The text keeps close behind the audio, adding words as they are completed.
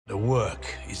work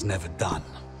is never done.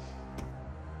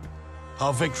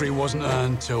 Our victory wasn't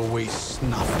earned till we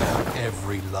snuffed out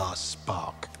every last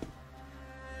spark.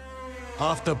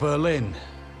 After Berlin,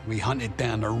 we hunted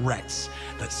down the rats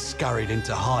that scurried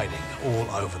into hiding all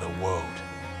over the world.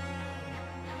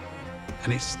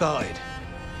 And it started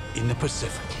in the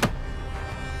Pacific.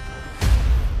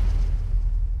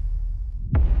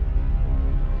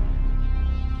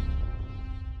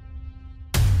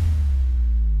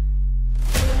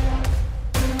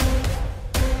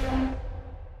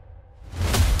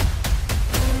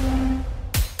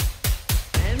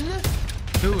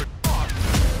 Dude.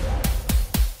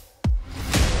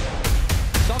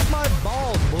 Suck my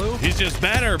balls, Blue. He's just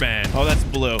better, man. Oh, that's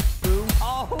Blue. Blue.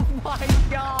 Oh my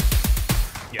god.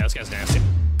 Yeah, this guy's nasty.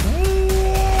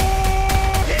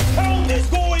 His health is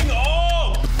going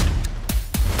up!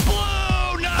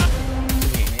 Blue, no!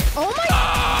 Oh my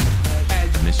god! I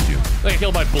missed you. I got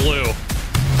killed by Blue.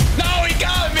 No, he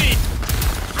got me!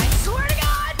 I swear to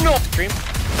god! No! Stream.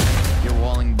 You're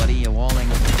walling, buddy. You're walling.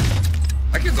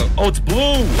 I can go. Oh, it's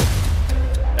Blue!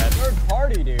 Third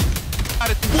party, dude.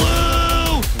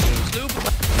 Blue!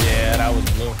 Yeah, that was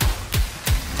Blue.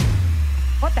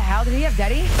 What the hell? Did he have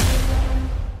Daddy?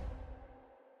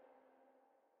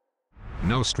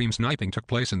 No stream sniping took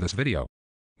place in this video.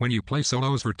 When you play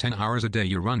solos for 10 hours a day,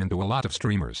 you run into a lot of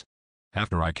streamers.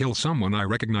 After I kill someone I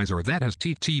recognize or that has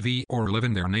TTV or live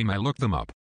in their name, I look them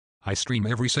up. I stream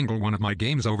every single one of my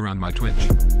games over on my Twitch.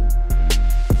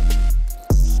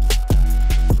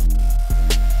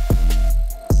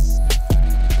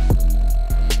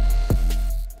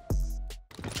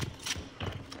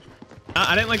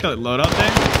 I didn't like the load up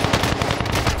thing.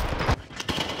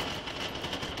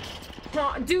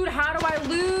 No, dude, how do I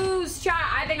lose? Chat,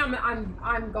 I think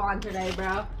I'm gone today,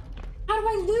 bro. How do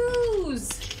I lose?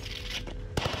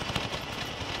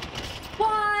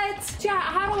 What? Chat,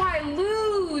 how do I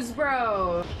lose,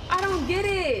 bro? I don't get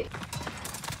it.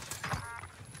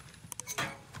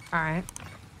 All right.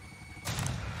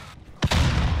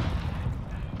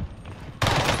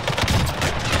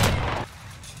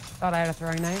 Thought I had a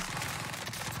throwing knife.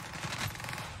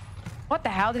 What the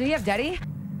hell? Did he have Daddy?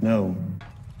 No.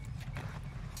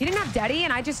 He didn't have Daddy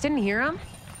and I just didn't hear him?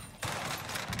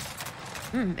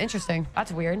 Interesting.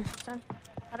 That's weird.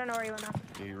 I don't know where you went now.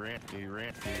 He ran. I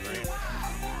don't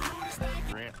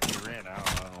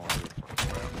know.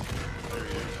 There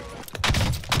he is.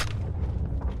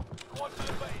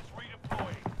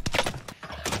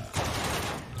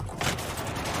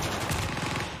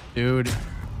 Dude.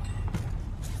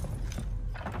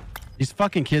 These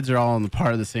fucking kids are all on the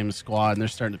part of the same squad and they're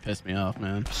starting to piss me off,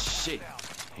 man. Shit.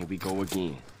 Here we go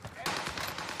again.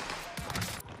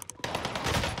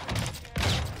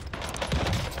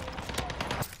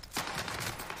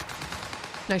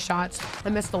 Nice shots. I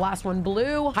missed the last one.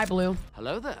 Blue. Hi, Blue.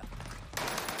 Hello there.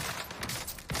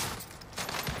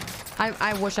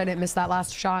 I wish I didn't miss that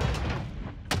last shot.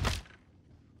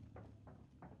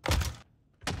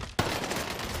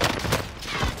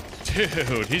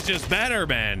 Dude, he's just better,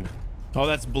 man. Oh,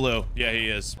 that's Blue. Yeah, he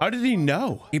is. How did he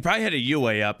know? He probably had a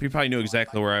UA up. He probably knew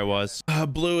exactly where I was.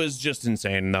 Blue is just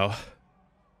insane, though.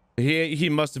 He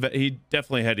must have. He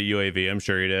definitely had a UAV. I'm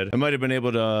sure he did. I might have been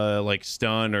able to like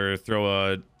stun or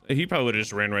throw a. He probably would have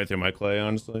just ran right through my clay,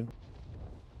 honestly.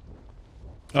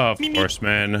 Oh, of course,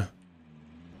 man.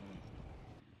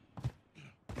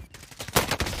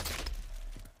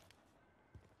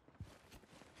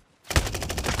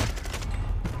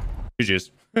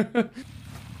 GG's.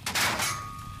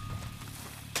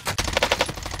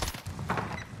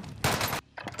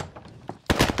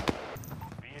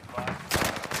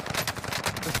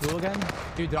 Boo again?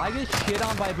 Dude, did I get shit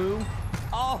on by Boo?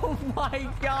 Oh my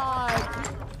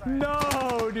god!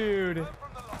 No, dude!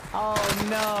 Oh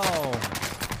no!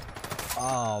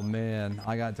 Oh man,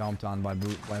 I got dumped on by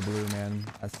Blue, man.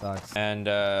 That sucks. And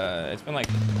it's been like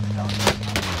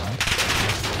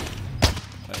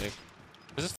is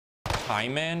this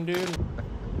time man, dude?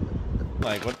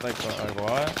 Like what? Like what?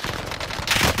 What?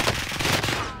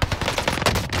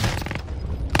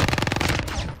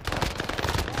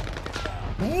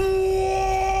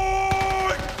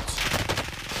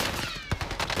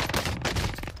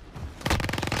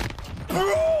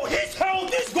 Bro, his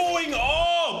health is going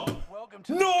up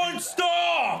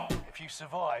non-stop. If you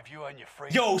survive, you earn your free.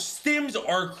 Yo, stims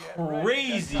are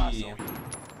crazy.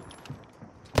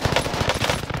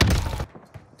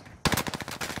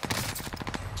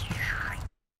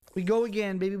 We go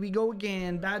again, baby. We go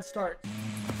again. Bad start.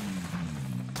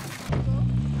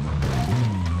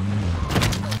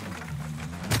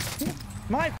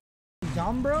 Am I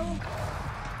dumb, bro?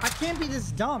 I can't be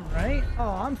this dumb, right? Oh,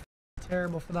 I'm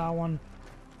terrible for that one.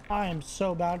 I am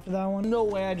so bad for that one. No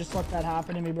way I just let that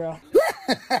happen to me, bro.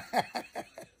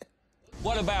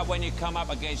 What about when you come up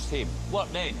against him?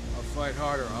 What then? I'll fight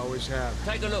harder, I always have.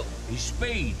 Take a look. His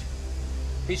speed,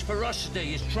 his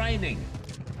ferocity, his training.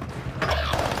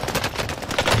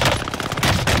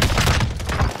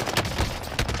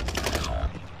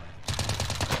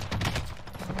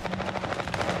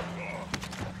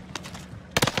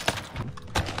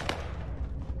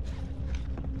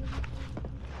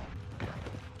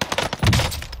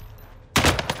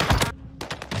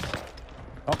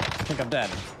 Oh, I think I'm dead.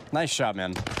 Nice shot,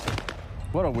 man.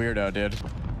 What a weirdo, dude.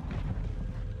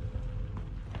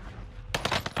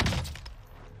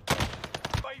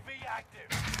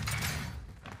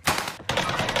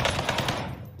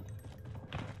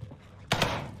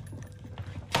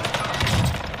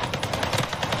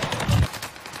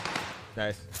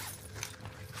 Nice.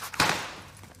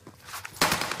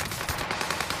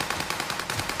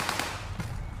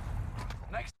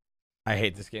 I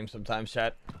hate this game sometimes,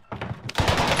 chat.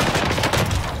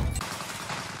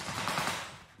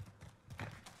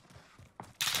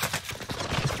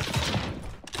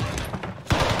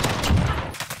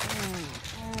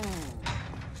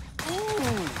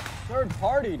 Third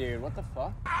party, dude. What the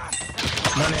fuck?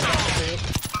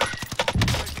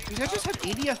 You guys just have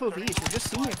 80 FOVs. You're just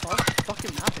seeing me across the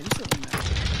fucking map instantly, man.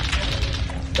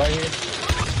 Right here.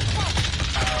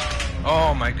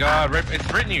 Oh my god,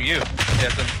 it's written you. Yeah,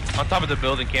 it's on top of the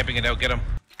building, camping it out. Get him.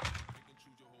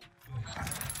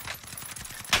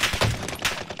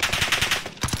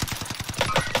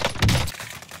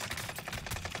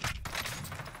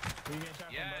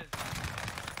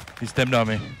 He stemmed on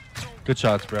me. Good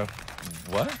shots, bro.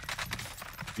 What?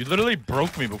 You literally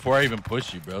broke me before I even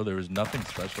pushed you, bro. There was nothing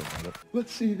special about it.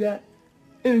 Let's see that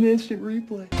in an instant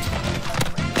replay.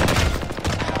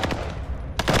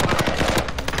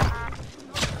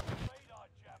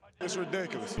 It's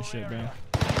ridiculous. Good shit, man.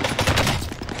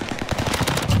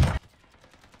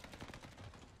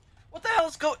 What the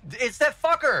hell's It's that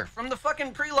fucker from the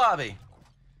fucking pre-lobby.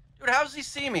 Dude, how does he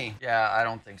see me? Yeah, I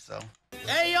don't think so.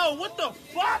 Hey, yo, what the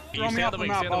fuck? Throw me off the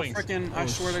map, I'll freaking, I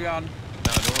swear to God. No,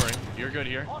 don't worry. You're good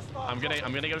here. I'm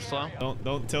gonna go slow.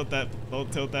 Don't tilt that.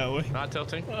 Don't tilt that way. Not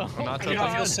tilting. I'm not tilting.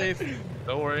 I feel safe.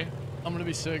 Don't worry. I'm gonna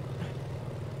be sick.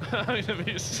 I'm gonna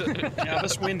be sick. Yeah,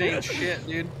 this wind ain't shit,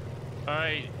 dude. All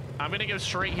right, I'm gonna go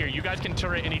straight here. You guys can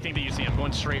turret anything that you see. I'm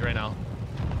going straight right now.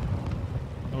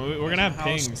 We're gonna have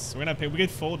pings. We're gonna have ping. We could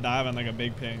full dive on like a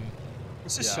big ping.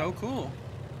 This is so cool.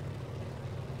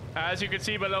 As you can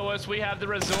see below us, we have the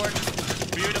resort.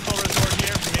 Beautiful resort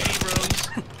here. Many rooms.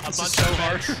 A bunch of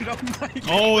beds.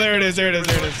 Oh, there it is. There it is.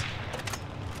 There it is.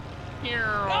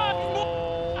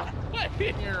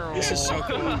 This is so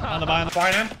cool. On the buy.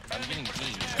 Find him.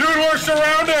 Dude, we're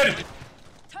surrounded.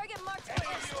 Target marked.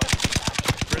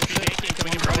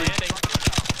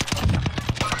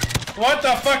 What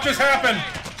the fuck just happened?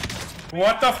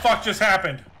 What the fuck just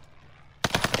happened?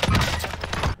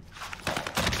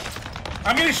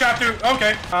 I'm getting shot through.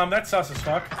 Okay, that's sus as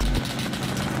fuck.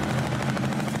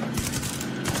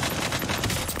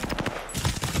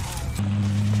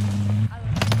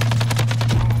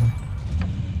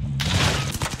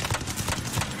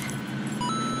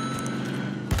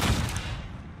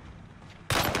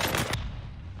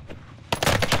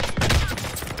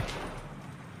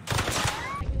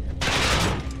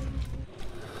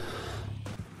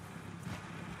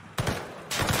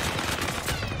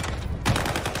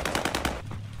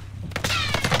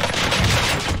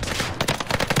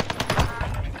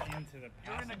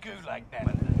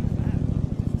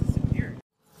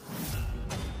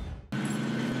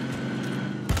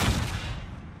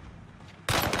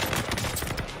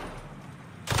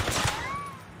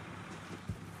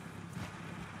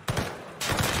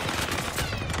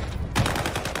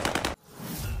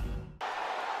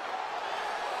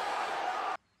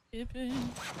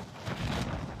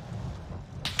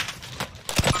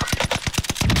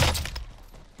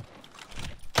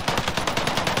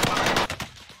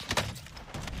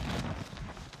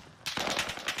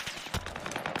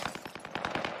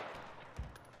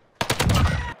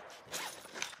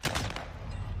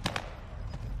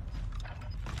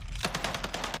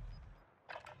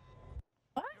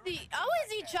 How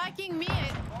is he tracking me?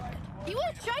 He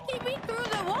was tracking me through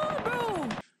the wall, bro.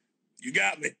 You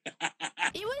got me.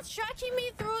 He was tracking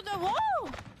me through the wall.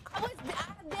 I was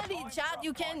dead in chat.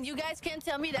 You guys can't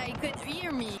tell me that he could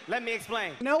hear me. Let me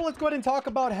explain. Now let's go ahead and talk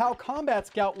about how Combat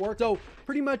Scout works. So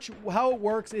pretty much how it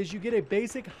works is you get a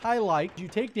basic highlight. You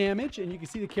take damage and you can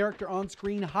see the character on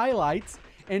screen highlights,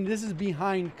 and this is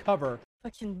behind cover.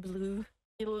 Fucking blue.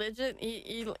 He legit,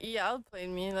 he outplayed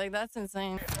me. Like, that's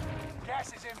insane.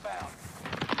 Gas is inbound.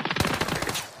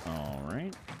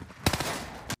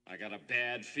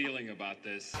 bad feeling about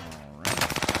this. All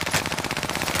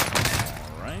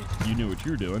right. You knew what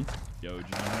you were doing. Yo, did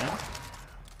you know that?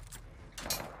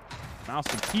 Mouse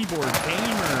and keyboard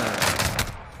gamer.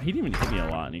 He didn't even hit me a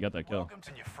lot, and he got that kill.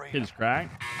 Hit his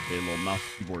crack. Okay, little mouse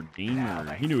and keyboard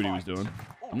gamer. He knew what he was doing.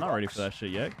 I'm not ready for that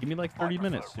shit yet. Give me like 30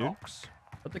 minutes, dude.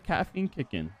 Let the caffeine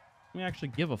kick in. Let me actually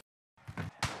give a f.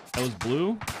 That was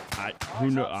blue. I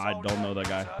don't know that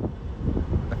guy.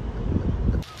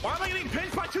 Why am I getting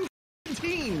pinched by two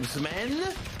teams,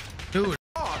 man? Dude,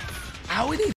 how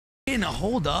would he f***ing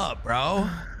hold up, bro?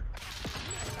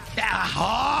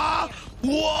 Huh?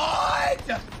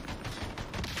 What?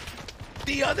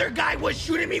 The other guy was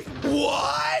shooting me.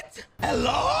 What?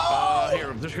 Hello?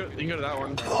 Here, you can go to that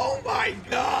one. Oh my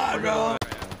god, bro.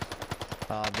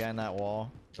 Behind that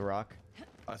wall, the rock.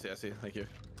 I see. Thank you.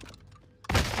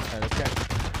 Alright, let's check.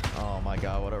 Oh my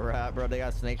god, what a rat, bro. They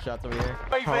got snake shots over here.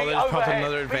 Oh, they just popped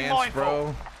another advance,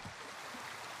 bro.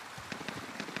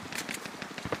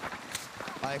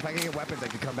 If I can get weapons, I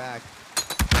can come back.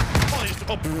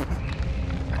 Oh,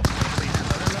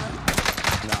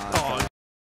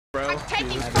 bro.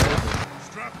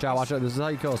 Chat, watch out. This is how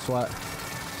you kill a sweat.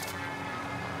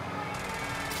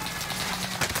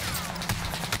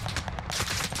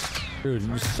 Dude,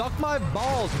 you suck my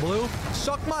balls, Blue.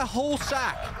 Suck my whole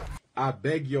sack. I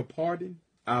beg your pardon.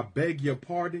 I beg your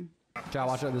pardon. Chat,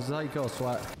 watch out. This is how you kill a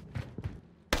sweat.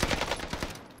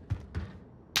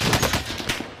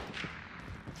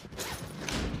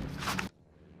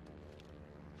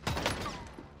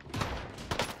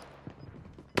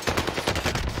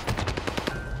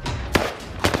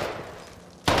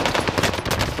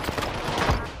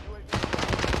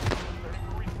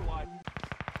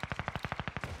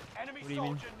 What do you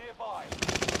mean?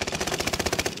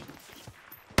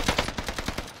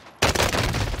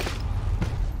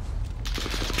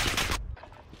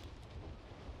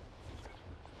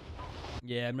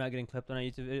 Yeah, I'm not getting clipped on a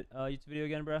YouTube video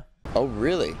again, bro. Oh,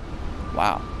 really?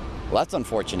 Wow. Well, that's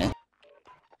unfortunate.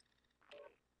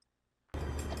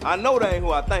 I know that ain't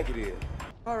who I think it is.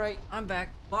 Alright, I'm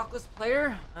back. Blocklist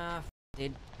player.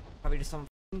 Did probably just some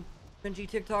cringy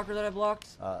TikToker that I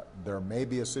blocked. There may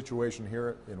be a situation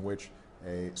here in which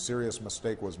a serious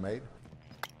mistake was made.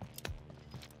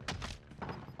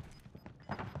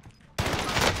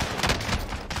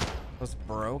 Was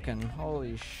broken.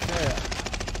 Holy shit.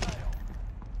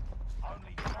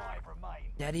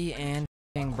 Daddy and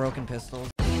broken pistols.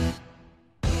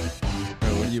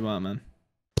 What do you want, man?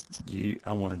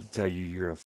 I wanted to tell you you're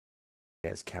a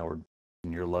ass coward,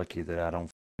 and you're lucky that I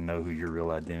don't know who your real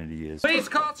identity is. Please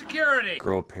call security.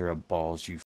 Grow a pair of balls,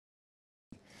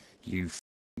 you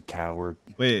coward.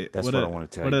 Wait, that's what I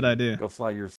want to tell you. What did I do? Go fly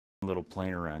your little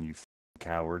plane around, you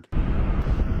coward.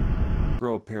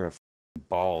 Grow a pair of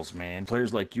balls, man.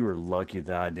 Players like you are lucky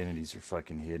the identities are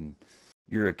fucking hidden.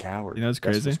 You're a coward. You know what's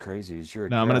crazy? That's what's crazy is you're a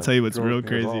No, coward. I'm gonna tell you what's real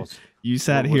crazy. You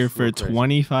sat here for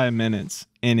 25 minutes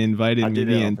and invited me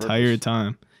the entire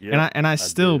time, and I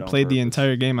still played the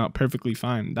entire game out perfectly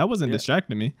fine. That wasn't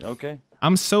distracting me. Okay.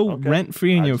 I'm so rent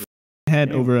free in your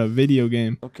head over a video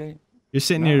game. Okay. You're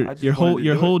sitting here, your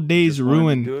whole day's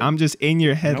ruined. I'm just in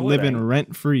your head living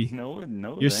rent free.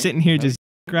 You're sitting here just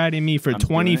riding me for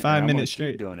 25 minutes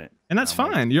straight, and that's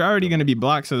fine. You're already gonna be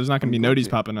blocked, so there's not gonna be noties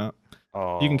popping up.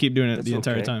 You can keep doing it the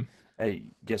entire time. Hey,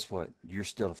 guess what? You're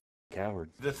still a coward.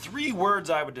 The 3 words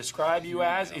I would describe you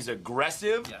as is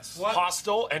aggressive,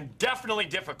 hostile, and definitely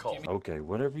difficult. Okay,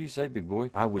 whatever you say, big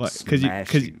boy. I would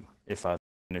smash you if I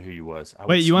knew who you was.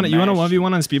 Wait, you want to 1v1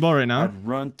 on Speedball right now? I'd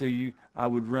run through you. I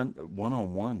would run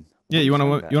one-on-one. Yeah, you want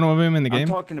to 1v1 in the game? I'm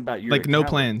talking about you're like a no coward.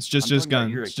 plans, just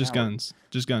guns, just guns.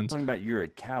 I'm talking about you're a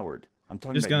coward. I'm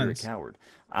talking just about guns. You're a coward.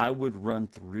 I would run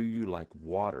through you like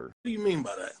water. What do you mean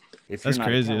by that? If That's you're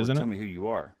not crazy, a coward, isn't it? Tell me who you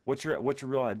are. What's your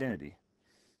real identity?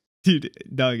 Dude,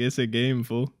 dog, it's a game,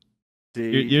 fool. See,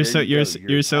 You're so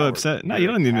coward. upset. No, You're you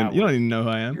a don't even know who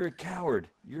I am. You're a coward.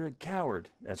 You're a coward.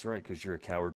 That's right, because you're a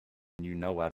coward. You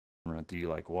know I run through you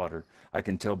like water. I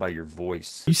can tell by your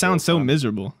voice. You sound so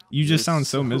miserable. You just sound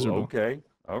so miserable. Okay.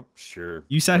 Oh, sure.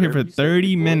 You sat here for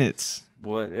 30 minutes.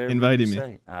 Whatever invited you me.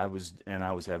 say. I was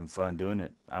having fun doing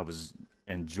it. I was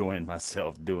enjoying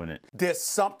myself doing it. There's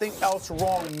something else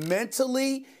wrong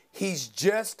mentally. He's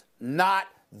just not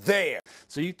there.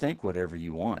 So you think whatever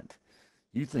you want.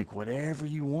 You think whatever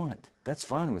you want. That's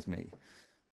fine with me.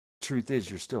 Truth is,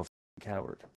 you're still a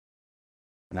coward.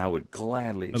 And I would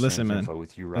gladly exchange info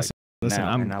with you right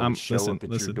now. And I would show up at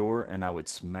your door and I would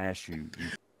smash you.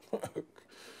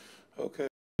 Okay.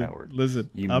 Coward. Listen,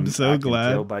 I I'm so can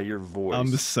glad. tell by your voice.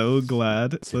 I'm so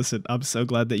glad. Listen, I'm so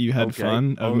glad that you had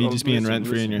fun of me just being rent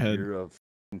free in your head. You're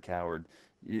a coward,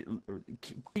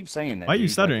 Keep saying that. Why are you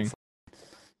dude. stuttering?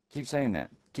 Keep saying that.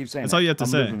 Keep saying That's that. all you have to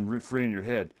say. I'm living rent-free in your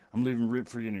head. I'm living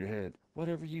rent-free in your head.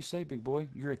 Whatever you say, big boy.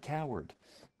 You're a coward.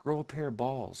 Grow a pair of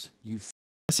balls.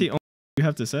 That's the only thing you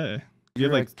have to say. You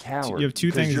You're have like a coward. You have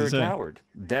two things you're to say. You're a coward.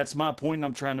 That's my point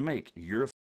I'm trying to make. You're a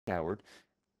coward.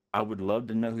 I would love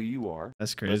to know who you are.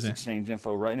 That's crazy. Let's exchange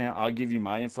info right now. I'll give you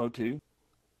my info too.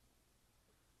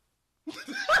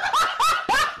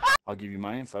 I'll give you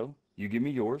my info. You give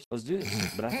me yours. Let's do it.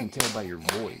 But I can tell by your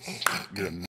voice, you're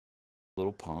a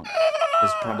little punk.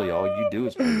 That's probably all you do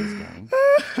is play this game.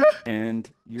 And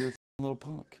you're a little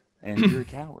punk. And you're a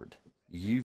coward.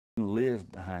 You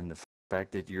live behind the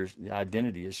fact that your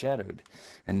identity is shadowed.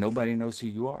 And nobody knows who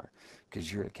you are.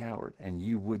 Because you're a coward. And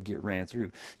you would get ran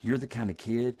through. You're the kind of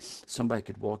kid, somebody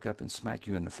could walk up and smack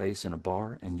you in the face in a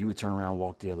bar, and you would turn around and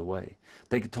walk the other way.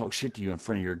 They could talk shit to you in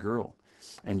front of your girl,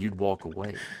 and you'd walk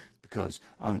away. Because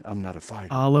I'm not a fighter.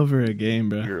 All over a game,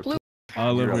 bro. You're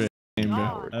All you're over a a game, bro.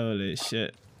 coward. Holy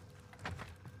shit.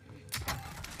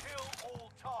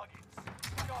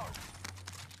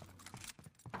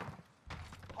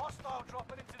 Hostile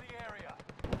dropping into the area.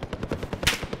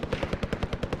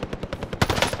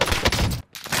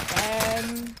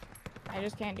 I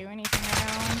just can't do anything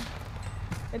now.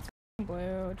 It's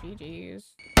blue.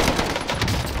 GG's.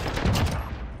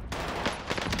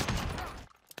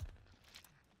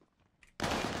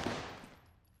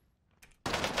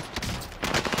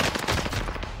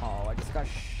 Oh, I just got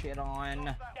shit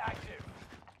on.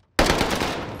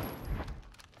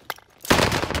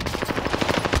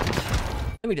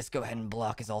 Let me just go ahead and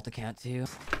block his alt account too.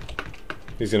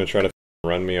 He's gonna try to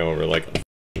run me over like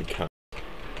a cunt.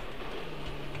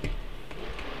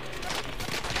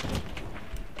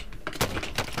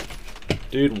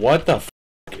 Dude, what the f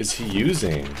is he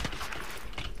using?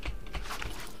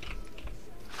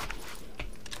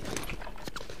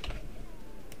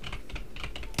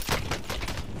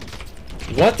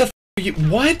 What the f are you—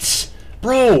 what?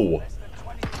 Bro!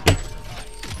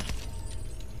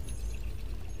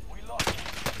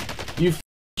 You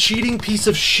cheating piece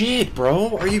of shit,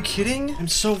 bro. Are you kidding? I'm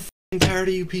so f***ing tired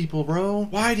of you people, bro.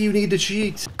 Why do you need to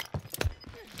cheat?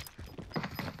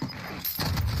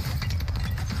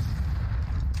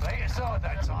 Late us out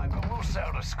that time, but we'll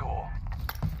settle the score.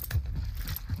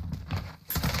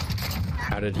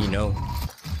 How did he know?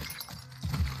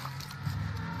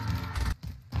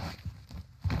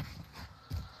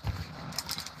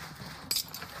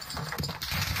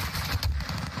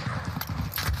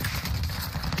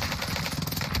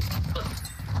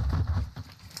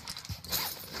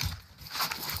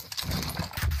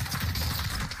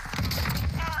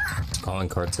 Calling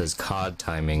card says COD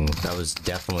timing. That was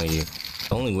definitely the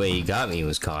only way he got me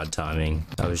was COD timing.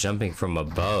 I was jumping from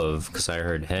above because I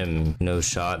heard him. No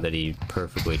shot that he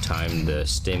perfectly timed the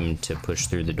stim to push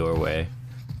through the doorway.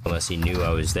 Unless he knew I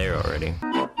was there already.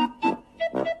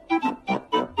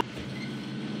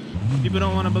 People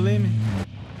don't want to believe me.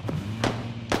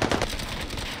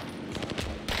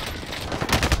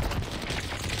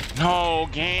 No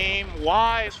game.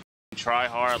 Why is try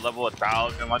hard level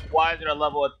 1000? Like, why is it a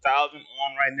level 1000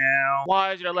 on right now?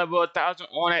 Why is it a level 1000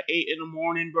 on at 8 in the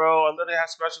morning, bro? I literally have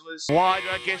specialists. Why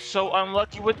did I get so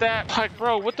unlucky with that? Like,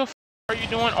 bro, what the f are you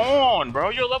doing on,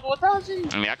 bro? You're level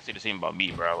 1000. I mean, I can say the same about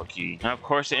me, bro. Okay. And of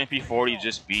course, the MP40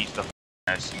 just beats the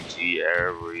SUG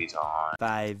every time.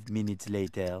 5 minutes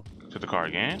later. To the car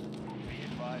again.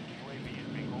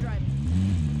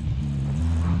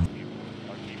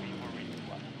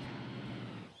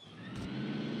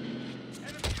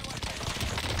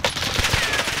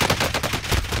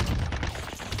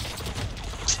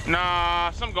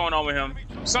 Nah, something going on with him.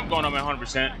 Something going on with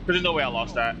 100%. There's no way I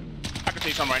lost that. I can tell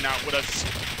you something right now with us.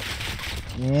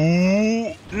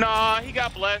 Nah, he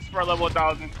got blessed for a level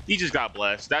 1000. He just got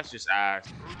blessed. That's just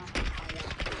ass.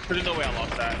 There's no way I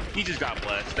lost that. He just got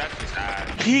blessed. That's just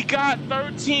ass. He got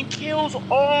 13 kills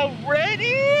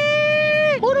already?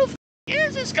 Who the f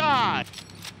is this guy?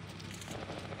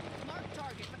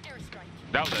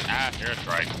 That was an ass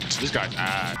airstrike. This guy's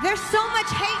ass. There's so much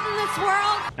hate in this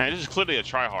world. Man, this is clearly a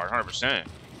tryhard, 100%.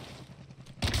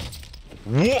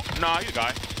 What? Nah, he the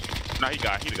guy. Nah, he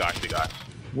the guy.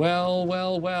 Well,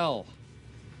 well, well.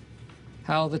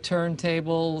 How the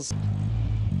turntables.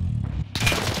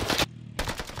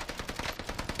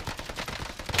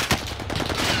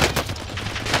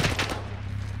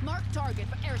 Mark target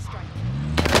for airstrike.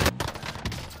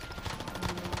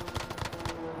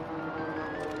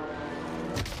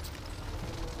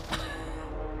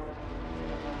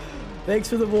 Thanks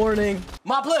for the warning.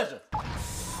 My pleasure.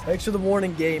 Thanks for the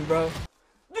warning game, bro.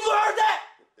 You heard that?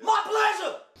 My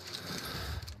pleasure.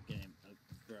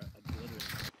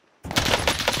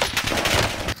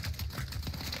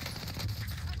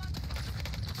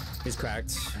 He's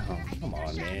cracked. Oh, come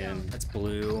on, man. That's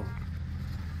blue.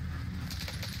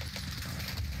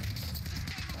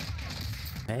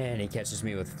 And he catches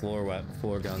me with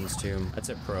floor guns too. That's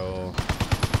a pro.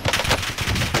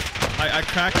 I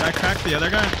cracked the other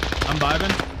guy. I'm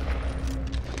vibing.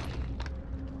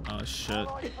 Oh shit.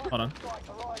 Hold on.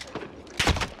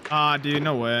 Ah, dude,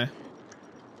 no way.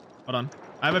 Hold on.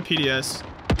 I have a PDS.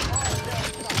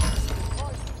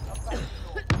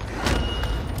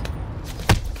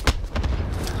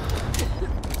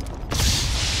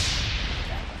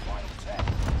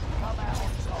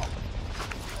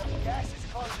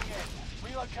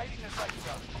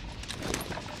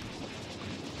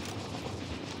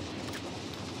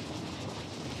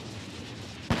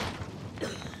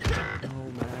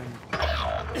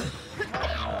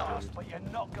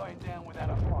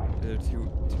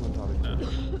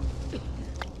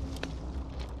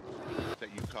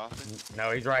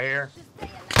 No, he's right here.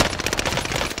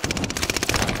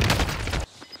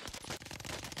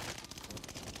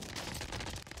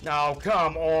 No,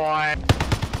 come on.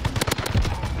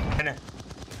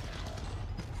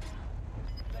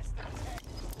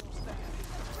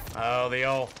 Oh, the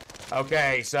old.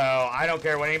 Okay, so I don't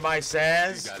care what anybody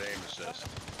says. You got aim assist.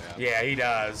 Yeah, he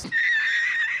does.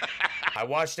 I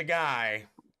watched a guy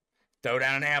throw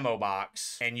down an ammo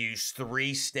box and use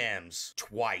 3 stems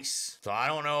twice. So I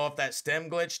don't know if that stem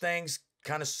glitch thing's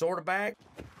kind of sort of back.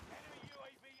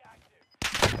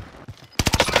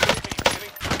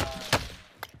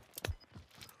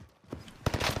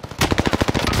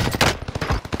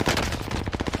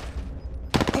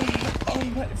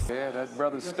 Yeah, that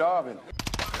brother's starving.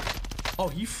 Oh,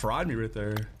 he fried me right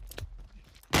there.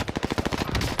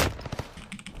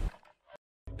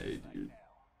 Hey, dude.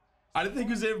 I didn't think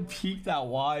he was able to peek that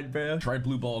wide, bro. Try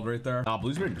blue balled right there. Nah,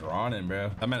 blue's been drawn in,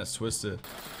 bro. That man has twisted.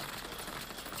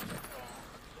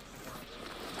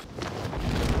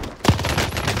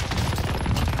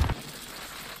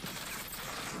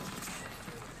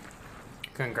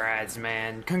 Congrats,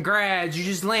 man. Congrats, you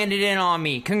just landed in on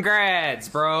me. Congrats,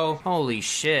 bro. Holy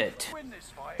shit.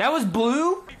 That was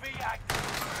blue?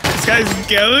 This guy's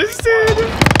ghosted.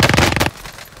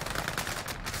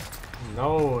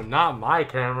 No, not my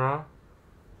camera.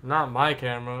 Not my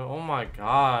camera. Oh my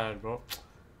god, bro.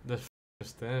 The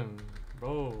stem.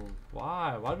 Bro,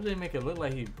 why? Why do they make it look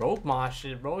like he broke my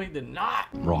shit, bro? He did not.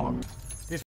 Wrong.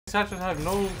 These sections have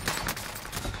no...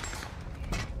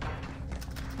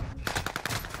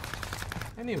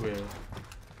 Anyway.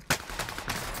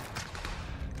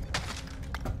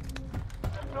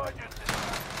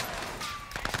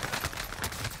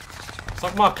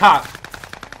 Suck my cock.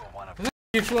 This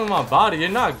keeps you in my body. You're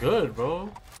not good, bro.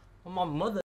 On my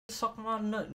mother, suck my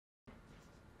nut.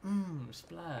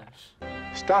 Splash.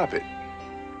 Stop it.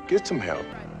 Get some help.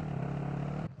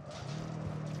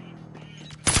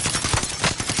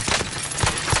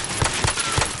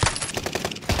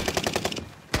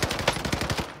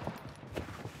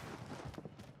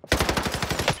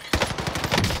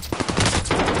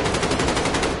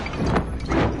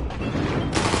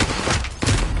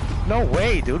 No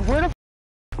way, dude. Where the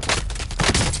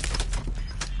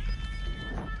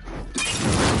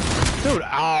Dude,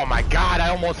 oh my god, I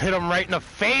almost hit him right in the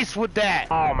face with that.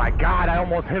 Oh my god, I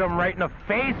almost hit him right in the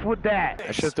face with that.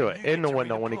 I should do it in the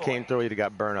window when he came through, he'd have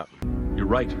got burned up. You're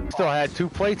right. Still had 2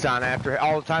 plates on after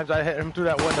all the times I hit him through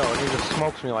that window and he just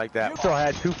smokes me like that. Still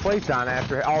had 2 plates on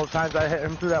after all the times I hit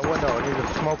him through that window and he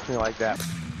just smokes me like that.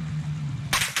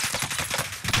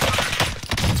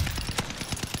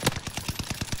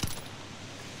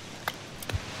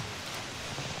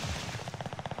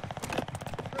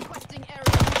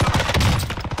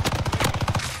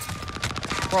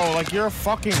 Bro, like, you're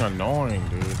fucking annoying,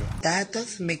 dude. That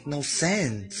doesn't make no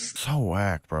sense. So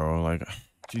whack, bro. Like,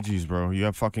 GG's, bro. You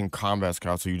have fucking combat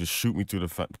scouts, so you just shoot me through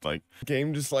the like,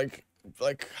 game just, like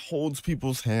holds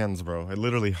people's hands, bro. It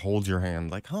literally holds your hand.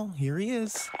 Like, oh, here he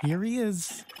is. Here he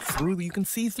is. You can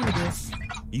see through this.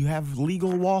 You have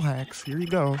legal wall hacks. Here you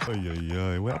go. Oh,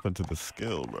 yeah. What happened to the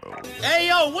skill, bro? Hey,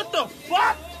 yo, what the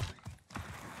fuck?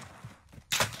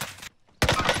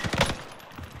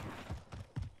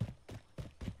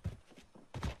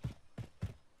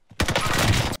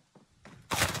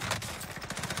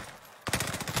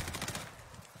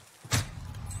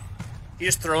 He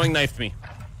just throwing knifed me.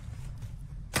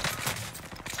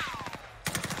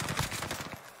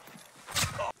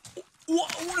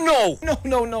 No!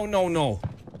 No.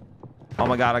 Oh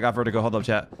my god, I got vertigo. Hold up,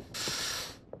 chat.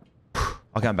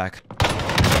 Okay, I'm back.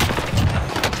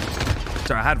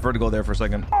 Sorry, I had vertigo there for a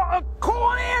second.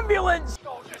 Call an ambulance!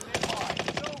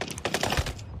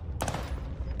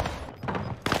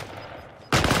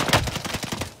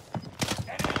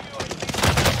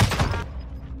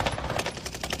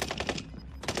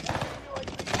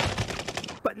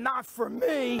 for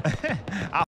me.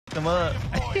 I f***ed him up.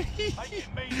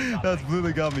 That's blue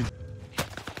that got me.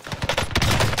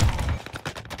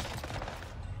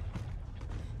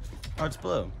 Oh, it's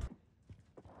blue.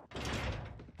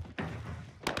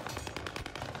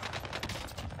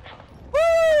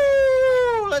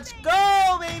 Woo! Let's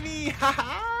go, baby!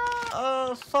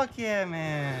 Oh, fuck yeah,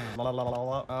 man.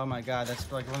 Oh my god,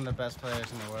 that's like one of the best players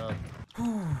in the world.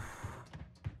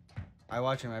 I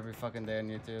watch him every fucking day on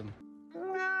YouTube.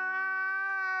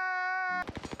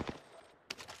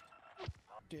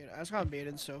 Dude, I just got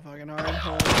baited so fucking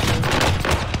hard.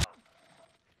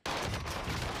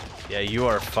 Yeah, you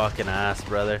are fucking ass,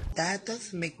 brother. That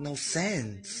doesn't make no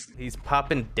sense. He's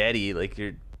popping deady like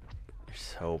you're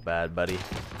so bad, buddy.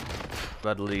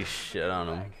 About to leave shit on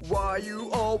him. Why you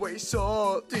always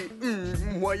salty?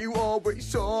 Why you always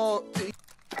salty?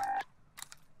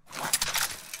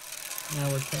 Now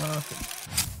we're talking.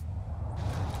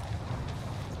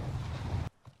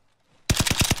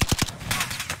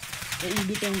 What are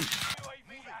you doing?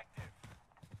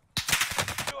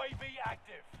 UAV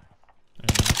active.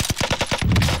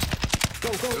 Go,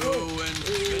 go, go!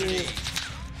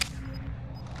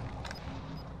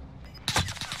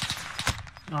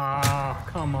 Ah,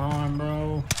 come on,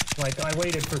 bro. Like, I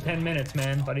waited for 10 minutes,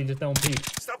 man, but he just don't peek.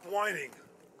 Stop whining.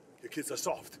 Your kids are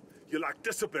soft. You lack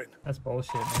discipline. That's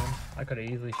bullshit, man. I could have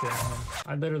easily shit on him.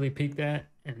 I literally peeked that,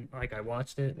 and like I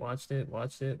watched it, but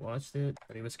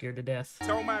he was scared to death.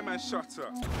 Tell my man shut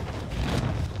up.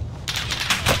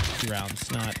 2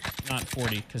 rounds, not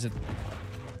 40, because it.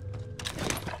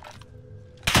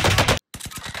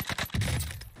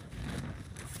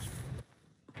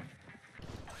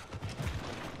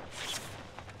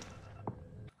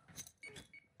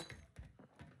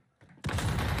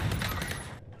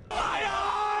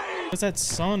 What's that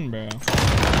sun, bro?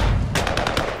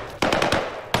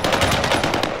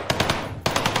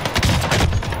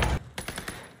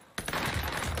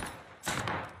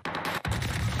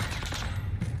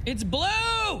 It's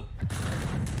blue!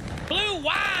 Blue,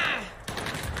 why?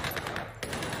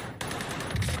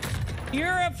 You're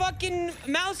a fucking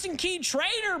mouse and key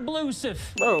traitor,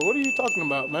 Bluesif. Bro, what are you talking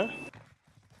about, man?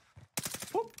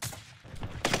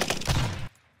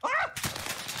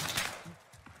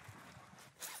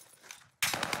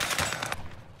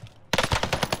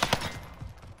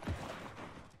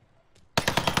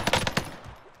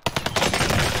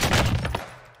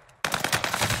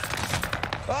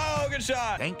 Oh, good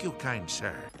shot. Thank you, kind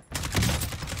sir.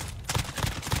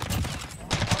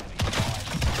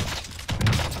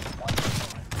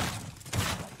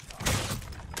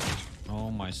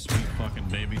 Oh my sweet fucking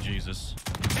baby Jesus.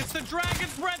 It's the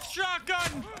Dragon's Breath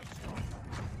shotgun!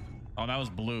 Oh, that was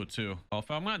blue too. Oh, if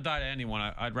I'm gonna die to anyone,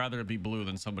 I'd rather it be blue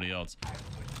than somebody else.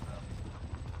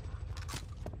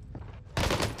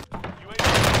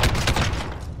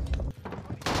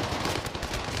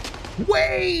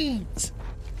 Wait!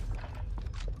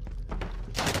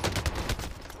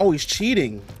 Oh, he's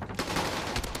cheating.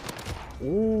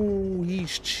 Oh,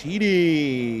 he's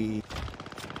cheating.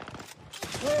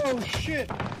 Oh, shit.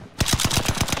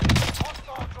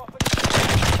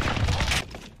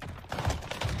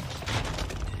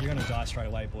 You're gonna die straight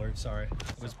away, Blue. Sorry.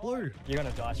 It was Blue. You're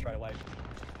gonna die straight away.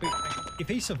 If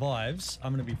he survives,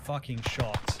 I'm gonna be fucking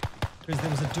shocked. Because there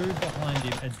was a dude behind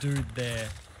him, a dude there.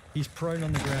 He's prone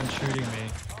on the ground shooting me.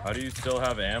 How do you still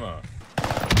have ammo?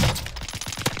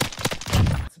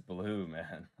 It's blue,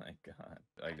 man. My God.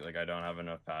 I don't have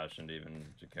enough passion to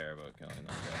even care about killing that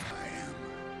guy. I am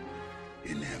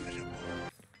inevitable.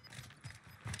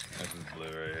 This is blue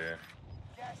right here.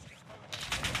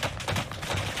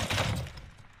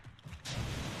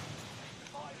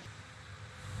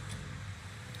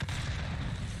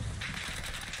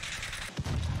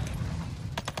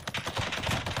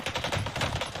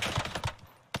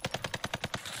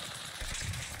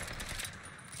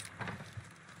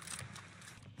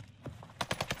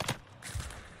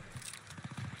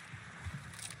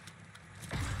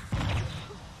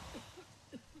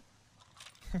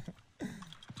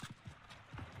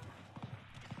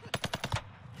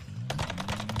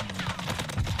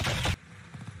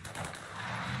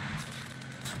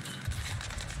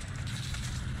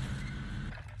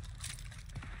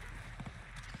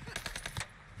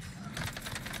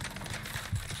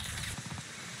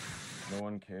 No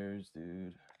one cares,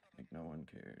 dude. Like, no one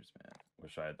cares, man.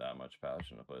 Wish I had that much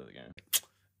passion to play the game.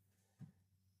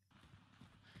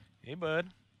 Hey,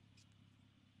 bud.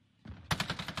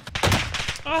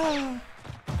 Oh.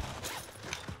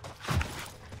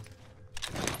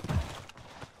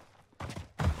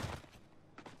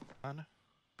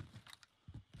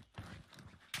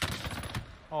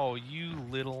 Oh, you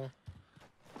little...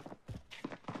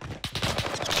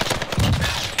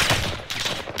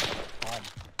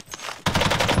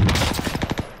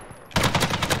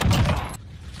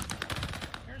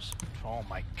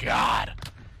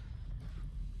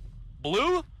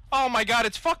 blue? Oh my god,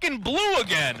 it's fucking blue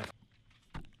again!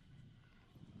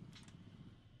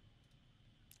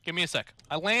 Give me a sec.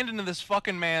 I land into this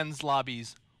fucking man's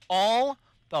lobbies all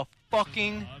the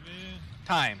fucking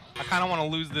time. I kind of want to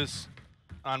lose this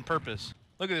on purpose.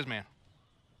 Look at this man.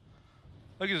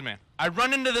 Look at this man. I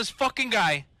run into this fucking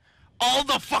guy all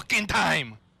the fucking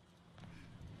time.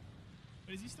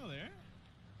 Wait, is he still there?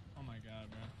 Oh my god,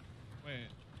 bro. Wait.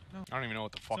 No. I don't even know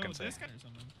what the fuck I'm So saying. this guy or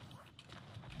something.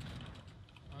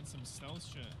 On some stealth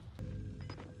shit.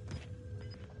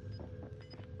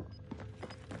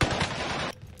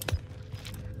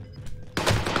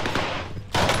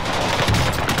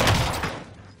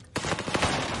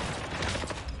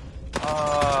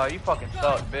 You fucking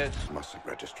suck, bitch. Mustn't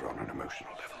register on an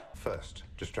emotional level. First,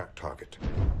 distract target.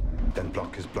 Then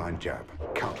block his blind jab.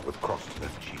 Counter with cross to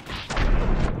left cheek.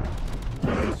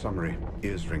 In summary,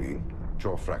 ears ringing,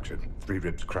 jaw fractured, 3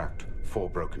 ribs cracked, 4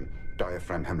 broken,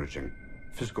 diaphragm hemorrhaging.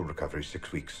 Physical recovery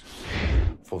 6 weeks.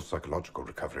 Full psychological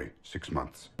recovery 6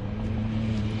 months.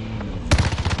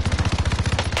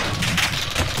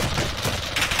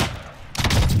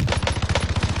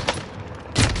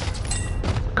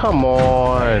 Come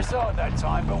on. It's hard that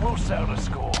time, but we'll settle the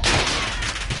score.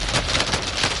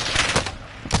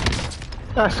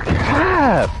 That's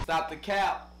cap. Stop the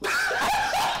cap.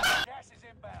 Gas is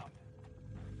inbound.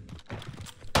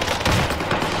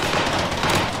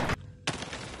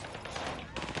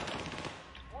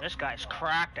 This guy's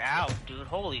cracked out, dude.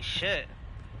 Holy shit.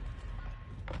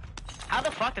 How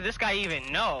the fuck did this guy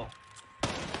even know?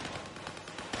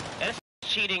 That's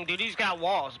cheating, dude. He's got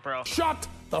walls, bro. Shut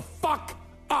the fuck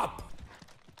up!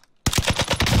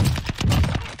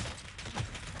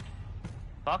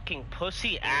 Fucking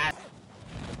pussy ass.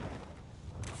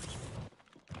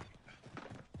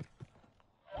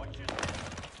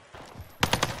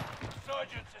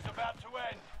 Surgeons is about to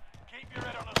end. Keep your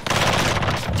head on a...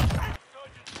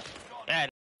 Yeah,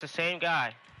 the same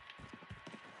guy.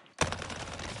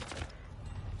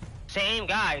 Same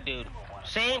guy, dude.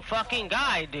 Same fucking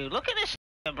guy, dude. Look at this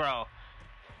shit, bro.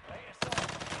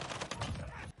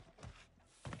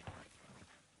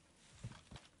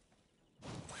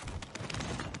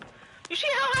 You see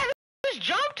how high this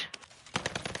jumped?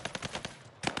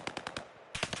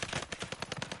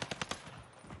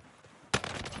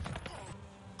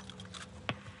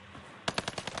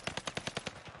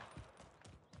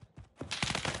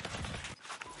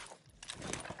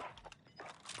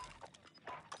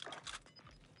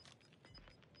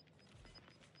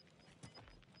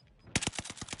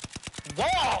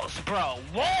 Walls, bro.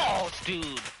 Walls,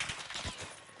 dude.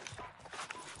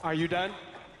 Are you done?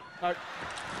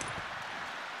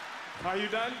 Are you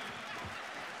done?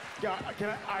 Yeah,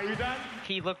 are you done?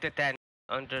 He looked at that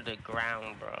under the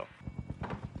ground, bro.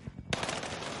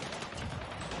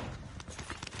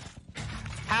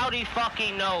 How'd he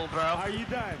fucking know, bro? Are you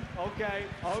done? Okay,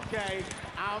 okay.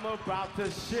 I'm about to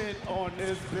shit on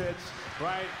this bitch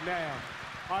right now.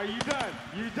 Are you done?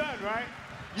 You done, right?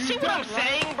 You See what I'm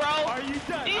saying, bro? Are you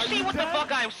done? Do you see what the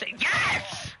fuck I'm saying?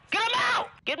 Yes! Get him out!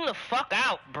 Get him the fuck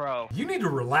out, bro. You need to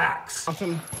relax.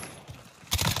 Awesome.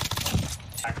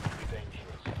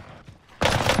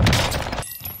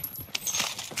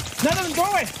 None of them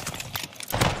doorway!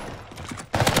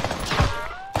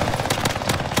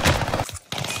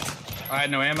 I had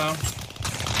no ammo.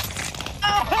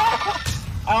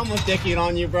 I almost dickied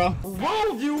on you, bro.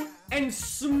 Rolled you and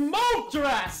smoked your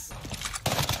ass!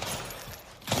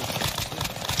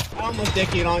 I almost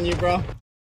dickied on you, bro.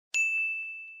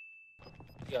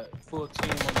 You got full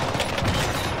team on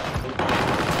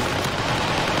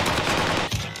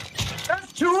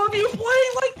That's 2 of you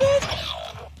playing like this?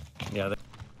 Yeah,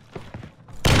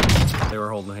 they were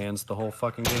holding hands the whole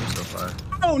fucking game so far.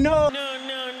 Oh no! No.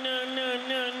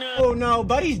 Oh no,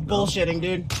 Buddy's bullshitting,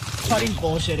 dude. Buddy's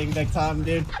bullshitting big time,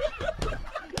 dude.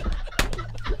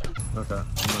 Okay,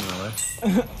 I'm on my way.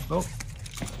 Oh.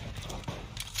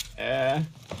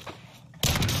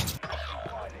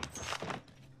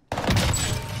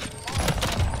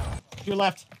 Your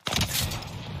left.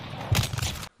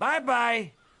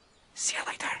 Bye-bye. See you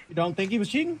later. You don't think he was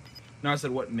cheating? No, I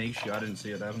said what makes you. I didn't see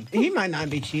it happen. He might not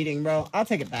be cheating, bro. I'll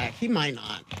take it back. He might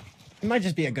not. He might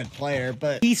just be a good player,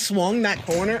 but he swung that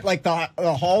corner, like the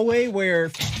hallway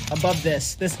where above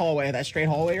this hallway, that straight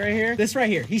hallway right here. This right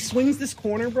here. He swings this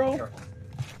corner, bro.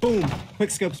 Boom. Quick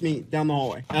scopes me down the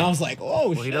hallway. And I was like, oh,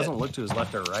 well, shit. He doesn't look to his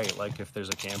left or right, like if there's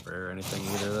a camper or anything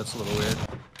either. That's a little weird.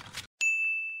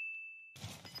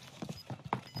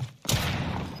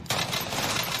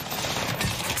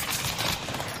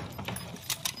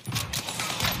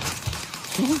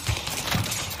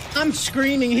 I'm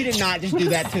screaming. He did not just do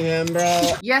that to him,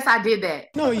 bro. Yes, I did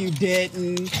that. No, you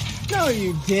didn't. No,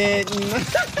 you didn't.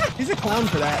 He's a clown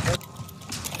for that.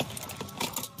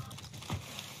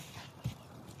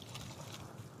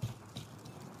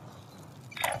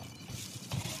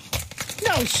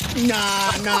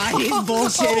 No, nah, he's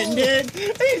bullshitting, dude.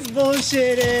 He's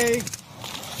bullshitting.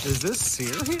 Is this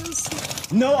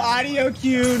serious? No audio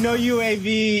cue, no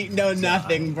UAV, no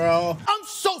nothing, bro. I'm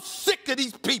so sick of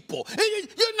these people.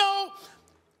 You know,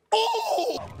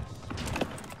 oh!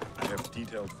 I have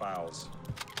detailed files.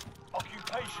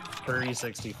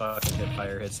 360 fucking hit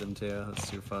fire hits him too. That's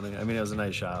too funny. I mean, it was a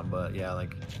nice shot, but yeah,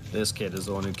 like this kid is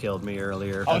the one who killed me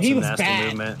earlier. Oh, That's he a was nasty bad.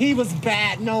 movement. He was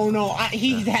bad. No,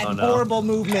 he had horrible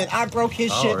movement. I broke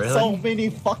his shit really? so many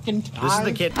fucking times. This is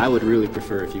the kid. I would really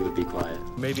prefer if you would be quiet.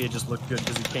 Maybe it just looked good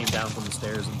because he came down from the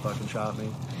stairs and fucking shot me.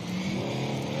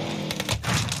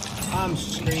 I'm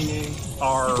screaming.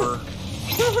 R.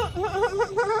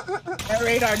 That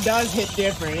radar does hit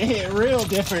different. It hit real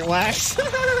different, Wax.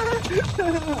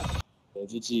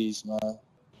 GG's, man.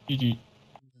 GG.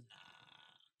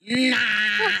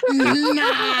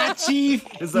 Nah, Chief.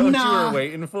 Is that what you were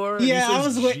waiting for? Yeah, I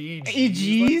was waiting.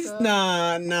 GG's? Like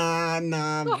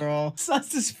nah, bro.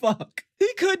 Sus as fuck.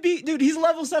 He could be, dude. He's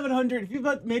level 700. If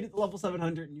you've made it to level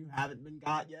 700 and you haven't been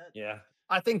got yet, Yeah,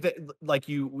 I think that like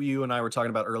you and I were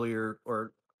talking about earlier,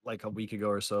 or like a week ago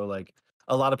or so, like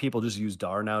a lot of people just use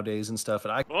DAR nowadays and stuff,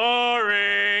 and I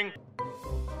Boring.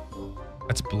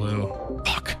 That's blue.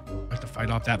 Fuck. I have to fight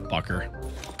off that fucker.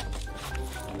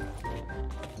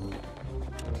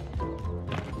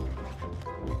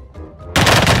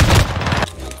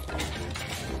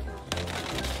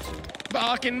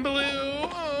 Fucking blue.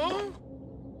 Oh.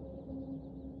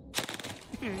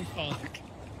 Fuck.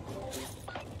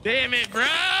 Damn it, bro.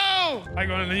 I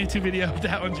go on a YouTube video of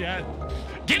that one, Chad.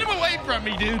 Get him away from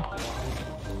me, dude.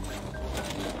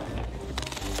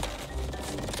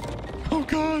 Oh,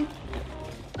 God.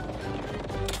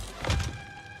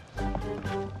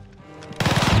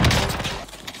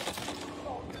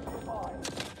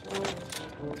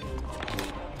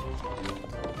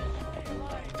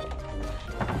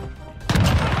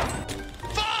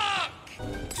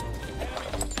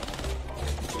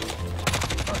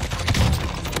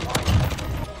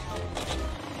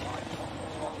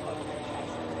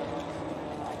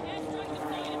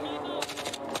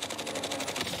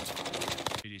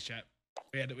 Chat.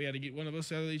 We had to get one of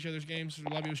us out of each other's games. The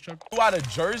lobby was choked. You out of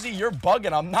Jersey? You're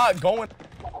bugging. I'm not going.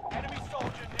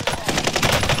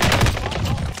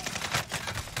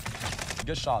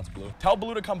 Good shots, Blue. Tell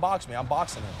Blue to come box me. I'm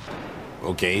boxing him.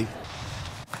 Okay.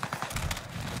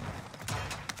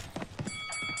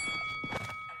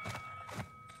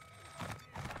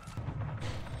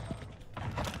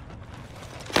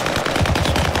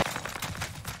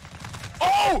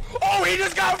 Oh, he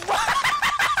just got.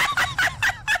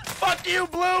 Fuck you,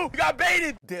 Blue. You got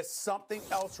baited. There's something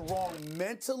else wrong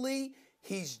mentally.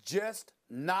 He's just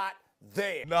not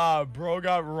there. Nah, bro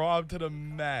got robbed to the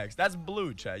max. That's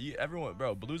Blue, chat. Everyone,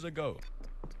 bro, Blue's a goat.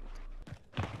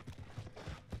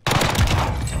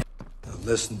 Now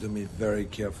listen to me very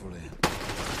carefully.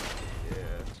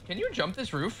 Can you jump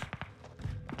this roof?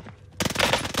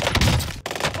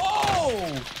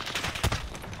 Oh!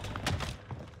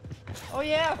 Oh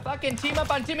yeah, fucking team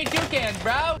up on Timmy Toucans,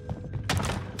 bro.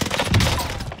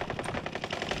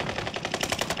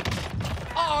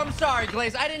 Oh, I'm sorry,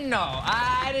 Glaze. I didn't know.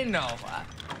 I didn't know.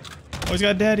 Oh, he's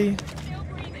got daddy.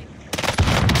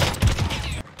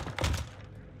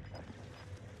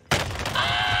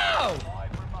 Oh!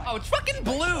 Oh, it's fucking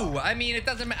Blue. I mean, it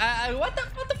doesn't. What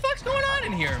the fuck's going on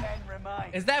in here?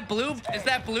 Is that blue? Is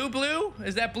that blue?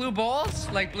 Is that blue balls?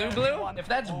 Like blue? If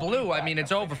that's blue, I mean,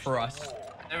 it's over for us.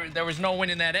 There was no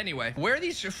winning that anyway. Where are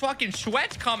these fucking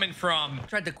sweats coming from?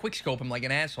 Tried to quickscope him like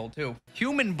an asshole too.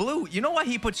 Human Blue. You know why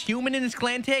he puts human in his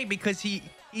clan tag? Because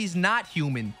he's not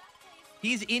human.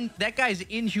 That guy's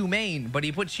inhumane, but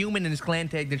he puts human in his clan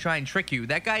tag to try and trick you.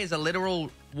 That guy is a literal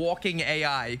walking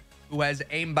AI who has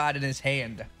aimbot in his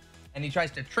hand. And he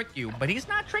tries to trick you, but he's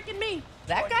not tricking me.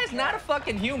 That guy's not a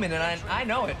fucking human, and I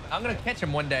know it. I'm gonna catch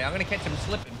him one day. I'm gonna catch him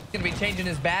slipping. He's gonna be changing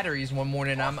his batteries one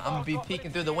morning. I'm gonna be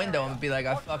peeking through the window and be like,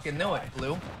 I fucking knew it,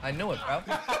 Blue. I knew it, bro.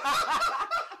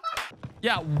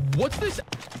 Yeah, what's this?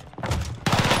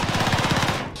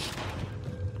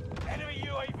 Enemy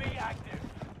UAV active.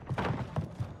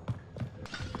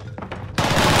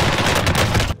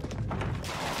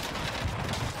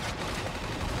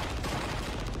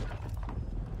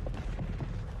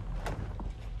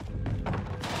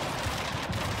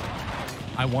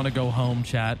 I want to go home,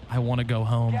 chat. I want to go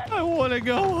home. I want to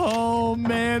go home,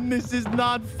 man. This is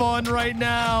not fun right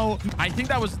now. I think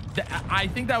that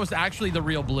was actually the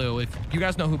real Blue. If you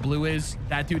guys know who Blue is,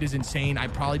 that dude is insane. I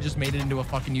probably just made it into a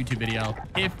fucking YouTube video.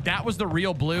 If that was the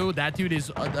real Blue, that dude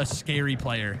is a scary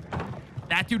player.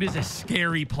 That dude is a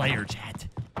scary player, chat.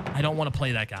 I don't want to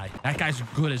play that guy. That guy's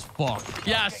good as fuck.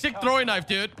 Yeah, sick throwing knife,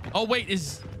 dude. Oh, wait,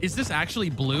 is this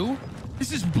actually Blue?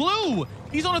 This is Blue.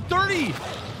 He's on a 30.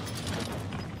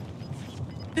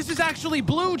 This is actually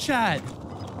Blue, chat.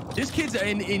 This kid's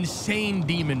an insane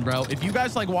demon, bro. If you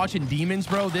guys like watching demons,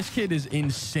 bro, this kid is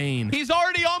insane. He's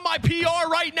already on my PR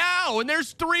right now, and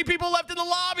there's 3 people left in the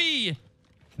lobby.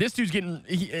 This dude's getting...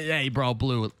 hey, bro,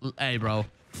 Blue. Hey, bro.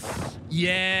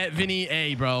 Yeah, Vinny.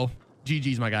 Hey, bro.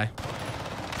 GG's, my guy.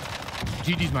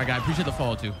 GG's, my guy. Appreciate the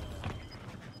follow, too.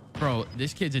 Bro,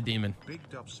 this kid's a demon.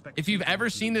 If you've ever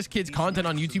seen this kid's content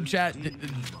on YouTube, chat,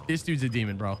 this dude's a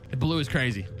demon, bro. Blue is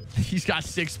crazy. He's got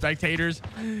 6 spectators.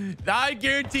 I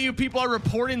guarantee you people are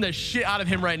reporting the shit out of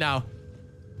him right now.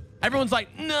 Everyone's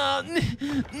like, no.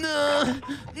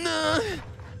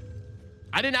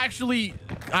 I didn't actually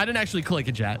click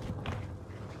it, chat.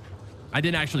 I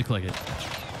didn't actually click it.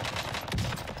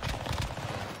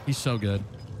 He's so good.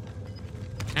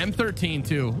 M13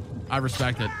 too. I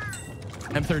respect it.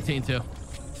 M13 too.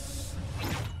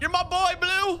 You're my boy,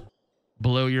 Blue.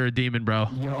 Blue, you're a demon, bro.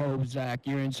 Yo, Zach,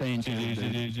 you're insane.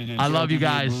 I love you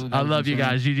guys. I love you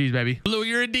guys. GG's, baby. Blue,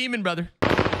 you're a demon, brother.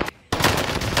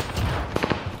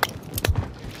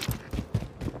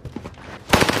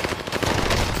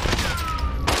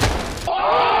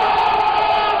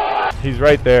 He's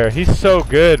right there. He's so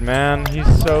good, man. He's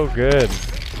so good.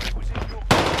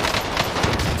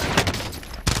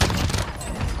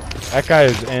 That guy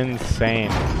is insane.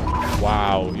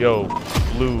 Wow. Yo,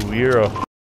 Blue, you're a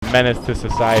menace to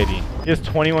society. He has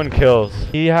 21 kills.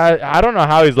 I don't know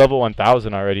how he's level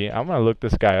 1000 already. I'm gonna look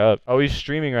this guy up. Oh, he's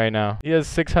streaming right now. He has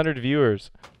 600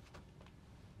 viewers.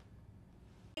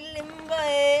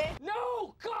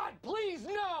 No, God, please,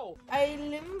 no. I'm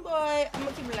gonna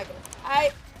keep it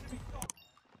like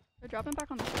They're dropping back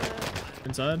on the ship.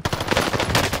 Inside.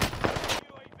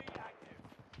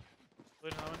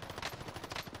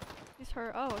 He's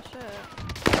hurt. Oh shit.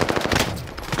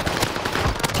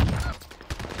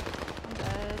 I'm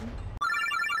dead.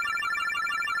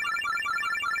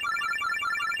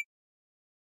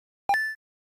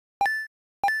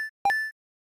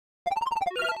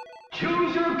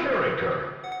 Choose your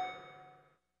character.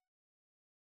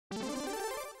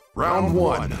 Round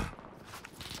 1.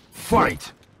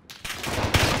 Fight.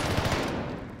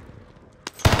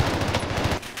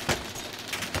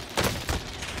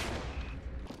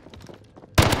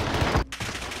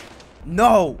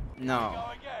 No. No.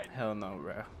 Hell no,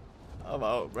 bro. I'm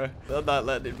out, bro. I'm not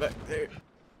letting it back there.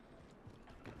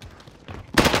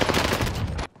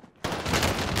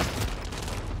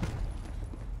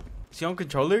 Is he on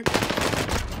controller?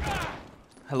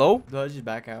 Hello? Do I just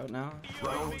back out now?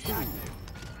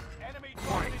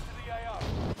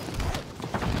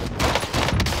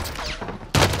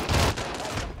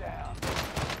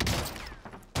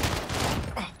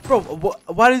 Bro,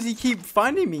 why does he keep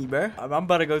finding me, bro? I'm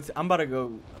about to go,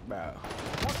 bro.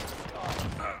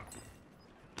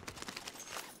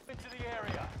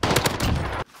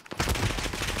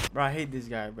 Bro, I hate this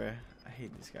guy, bro. I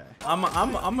hate this guy. I'm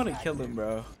gonna kill him,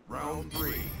 bro. Round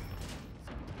 3.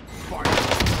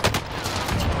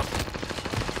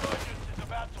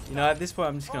 You know, at this point,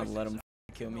 I'm just gonna let him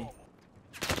kill me.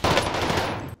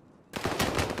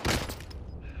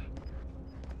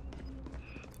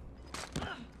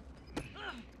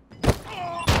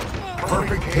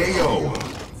 Perfect KO.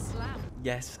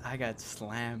 Yes, I got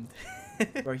slammed.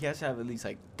 Bro, he has to have at least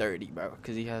like 30, bro,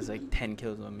 because he has like 10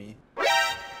 kills on me.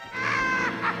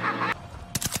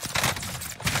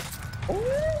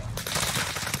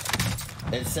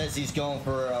 It says he's going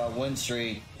for a win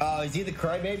streak. Is he the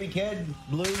crybaby kid,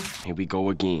 Blue? Here we go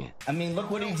again. I mean, look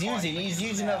what he's using. He's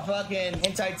using a fucking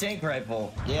anti-tank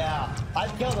rifle. Yeah,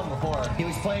 I've killed him before. He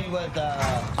was playing with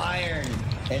Iron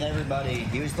and everybody.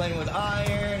 He was playing with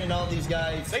Iron and all these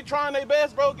guys. They trying their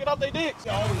best, bro. Get off their dicks. He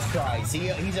always tries.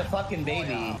 He's a fucking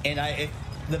baby. And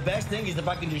the best thing is if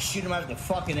I can just shoot him out of the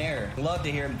fucking air. Love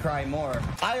to hear him cry more.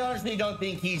 I honestly don't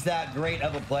think he's that great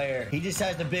of a player. He just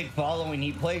has a big following.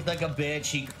 He plays like a bitch.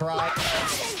 He cries.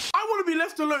 I want to be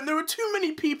left alone. There are too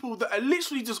many people that are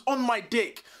literally just on my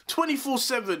dick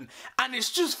 24/7, and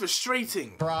it's just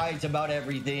frustrating. Cries about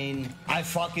everything. I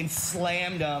fucking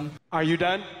slammed him. Are you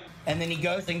done? And then he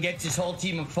goes and gets his whole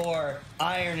team of 4,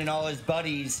 Iron and all his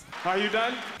buddies. Are you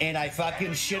done? And I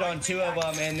fucking shit on 2 of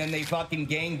them, and then they fucking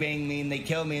gangbang me, and they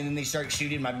kill me, and then they start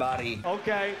shooting my body.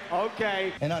 Okay,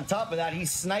 okay. And on top of that, he's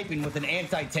sniping with an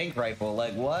anti-tank rifle.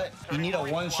 Like, what? You need a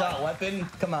one-shot weapon?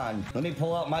 Come on. Let me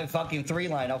pull out my fucking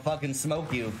 3-line. I'll fucking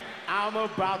smoke you. I'm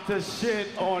about to shit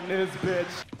on this bitch.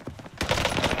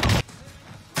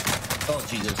 Oh,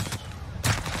 Jesus.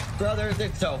 Brothers,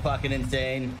 it's so fucking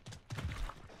insane.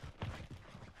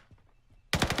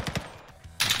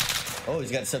 Oh,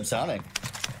 he's got subsonic.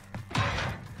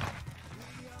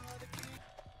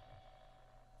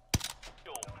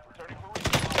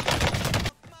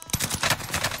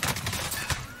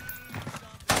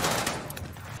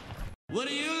 What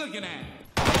are you looking at?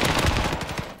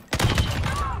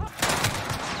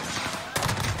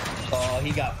 Oh,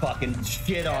 he got fucking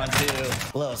shit on too.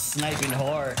 A little sniping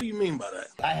whore. What do you mean by that?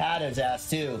 I had his ass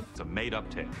too. It's a made-up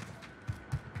tale.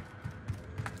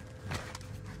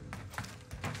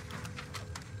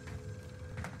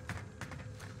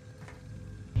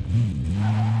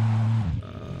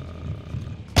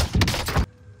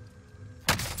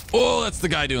 Oh, that's the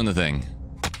guy doing the thing.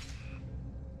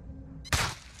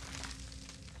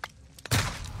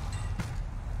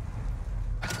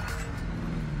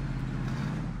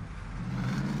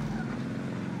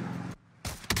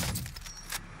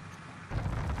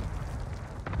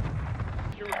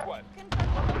 Your request.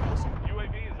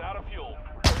 UAV is out of fuel.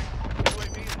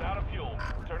 UAV is out of fuel.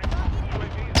 Returning.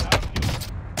 UAV is out of fuel.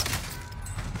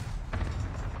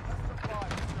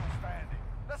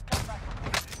 Let's come back.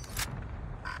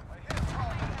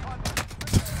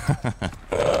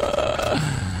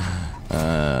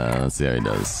 Let's see how he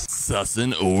does.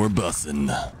 Sussin' or bussin'.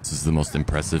 This is the most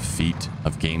impressive feat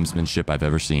of gamesmanship I've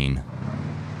ever seen.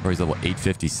 Or he's level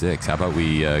 856. How about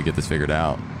we get this figured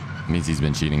out? It means he's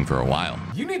been cheating for a while.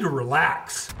 You need to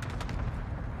relax.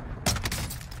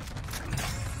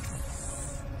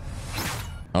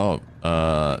 Oh,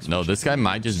 no, this guy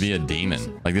might just be a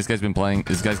demon. Like, this guy's been playing,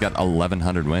 this guy's got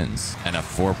 1,100 wins and a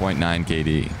 4.9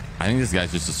 KD. I think this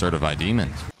guy's just a certified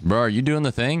demon. Bro, are you doing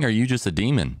the thing, or are you just a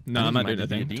demon? No, I'm not doing the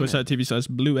thing.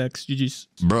 Twitch.tv/bluex. GG's.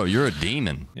 Bro, you're a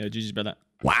demon. Yeah, GG's, brother.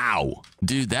 Wow.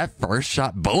 Dude, that first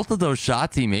shot, both of those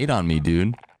shots he made on me,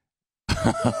 dude.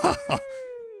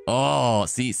 Oh,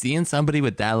 seeing somebody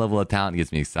with that level of talent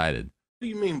gets me excited. What do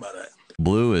you mean by that?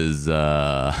 Blue is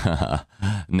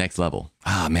next level.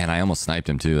 Ah, man, I almost sniped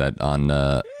him too. That on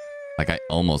like I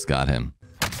almost got him.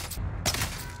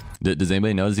 Does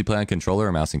anybody know? Does he play on controller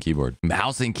or mouse and keyboard?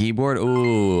 Mouse and keyboard?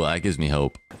 Ooh, that gives me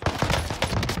hope.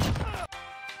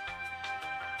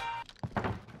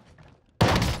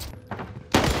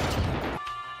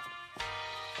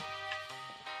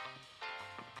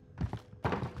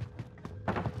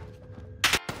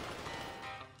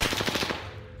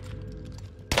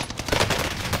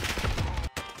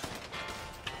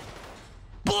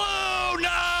 Blue,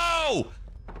 no!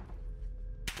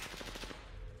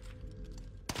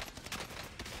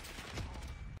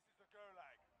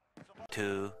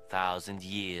 "2,000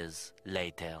 years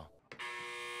later."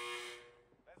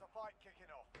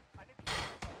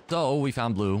 So we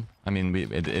found blue. I mean,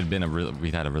 we'd had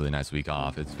a really nice week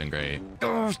off. It's been great.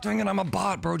 Oh, dang it, I'm a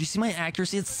bot, bro. Do you see my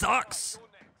accuracy? It sucks.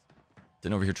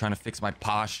 Then over here trying to fix my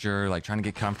posture, like trying to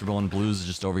get comfortable, and blue's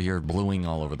just over here bluing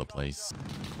all over the place.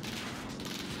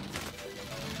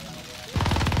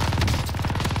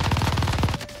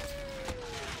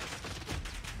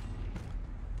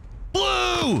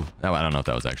 Blue! Oh, I don't know if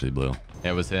that was actually blue.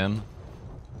 It was him.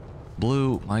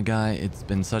 Blue, my guy, it's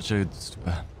been such a...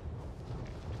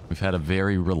 We've had a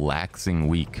very relaxing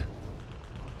week.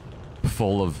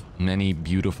 Full of many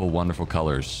beautiful, wonderful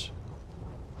colors.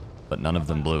 But none of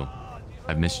them blue.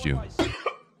 I've missed you.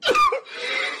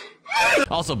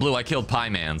 Also, Blue, I killed Pie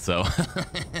Man, so...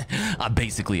 I'm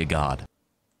basically a god.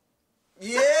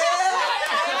 Yeah!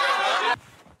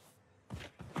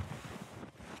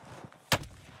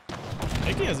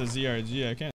 I think he has a ZRG.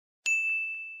 I can't.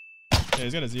 Yeah,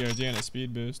 he's got a ZRG and a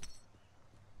speed boost.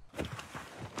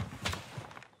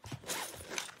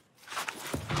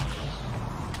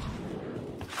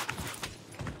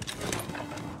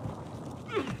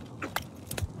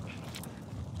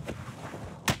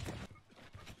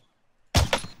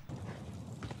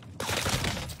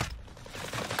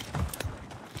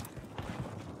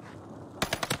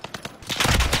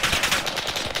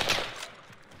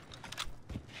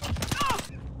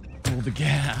 Oh, the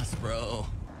gas, bro.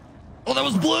 Oh, that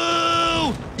was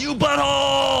Blue! You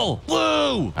butthole!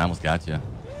 Blue! I almost got you.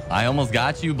 I almost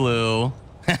got you, Blue.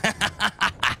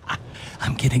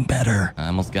 I'm getting better. I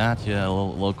almost got you. A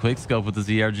little quick scope with the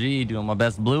ZRG, doing my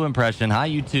best Blue impression. Hi,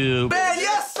 YouTube. Man,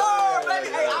 yes, sir!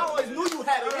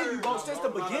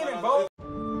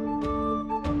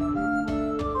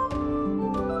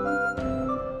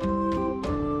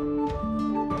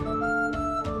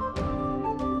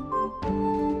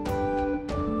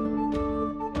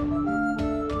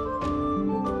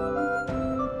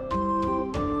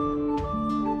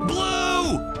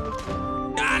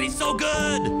 so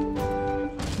good.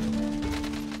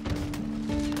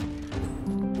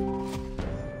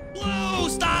 Blue,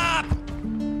 stop.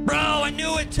 Bro, I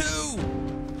knew it too.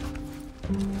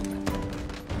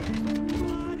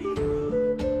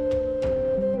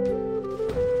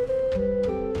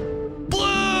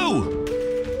 Blue.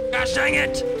 Gosh dang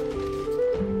it.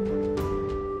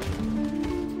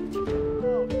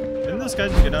 Didn't those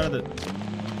guys get out of the...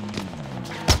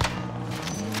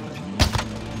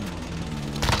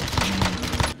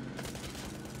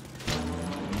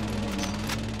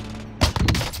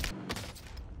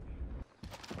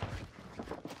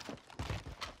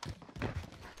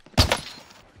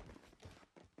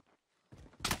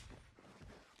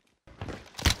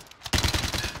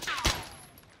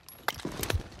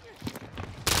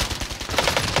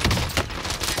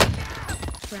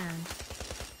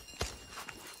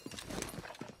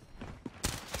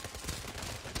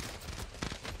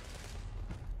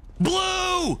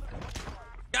 Blue!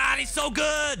 God, he's so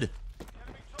good!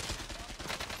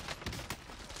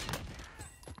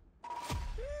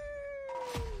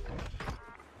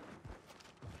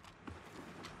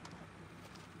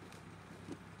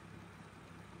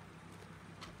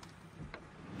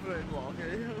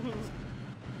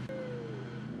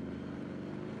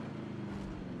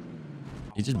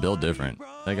 He just built different.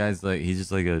 That guy's like,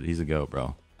 he's a goat,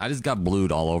 bro. I just got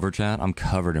blued all over, chat. I'm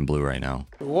covered in blue right now.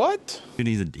 What? Dude,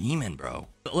 he's a demon, bro.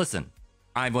 But listen,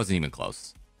 I wasn't even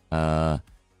close.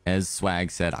 As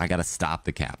Swag said, I gotta stop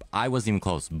the cap. I wasn't even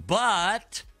close,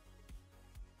 but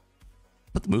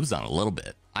put the moves on a little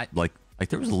bit. I like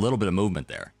there was a little bit of movement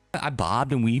there. I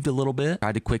bobbed and weaved a little bit.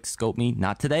 Tried to quick scope me.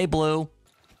 Not today, Blue.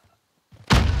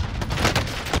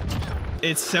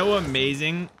 It's so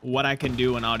amazing what I can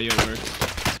do when audio works.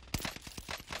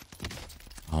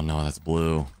 Oh no, that's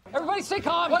Blue. Everybody stay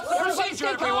calm. What's the procedure,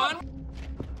 everyone?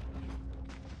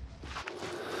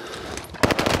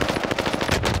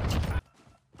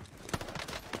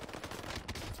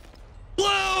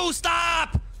 Blue,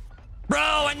 stop! Bro,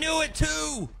 I knew it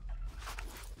too.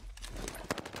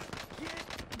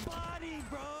 Get body,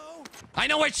 bro. I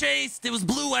know I chased. It was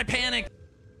Blue. I panicked.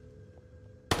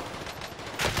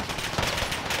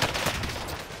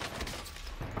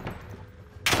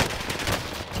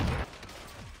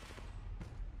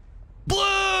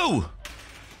 Blue!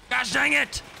 Gosh dang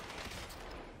it!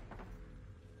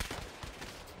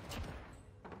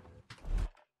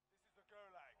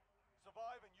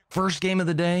 First game of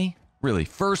the day? Really?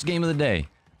 First game of the day.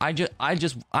 I'm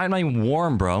not even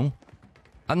warm, bro.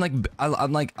 I'm like,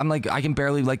 I can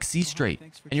barely like see straight.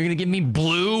 And you're gonna give me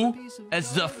Blue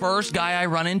as the first guy I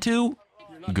run into?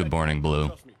 Good morning,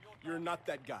 Blue. You're not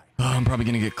that guy. Oh, I'm probably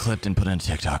gonna get clipped and put on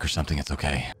TikTok or something. It's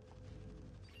okay.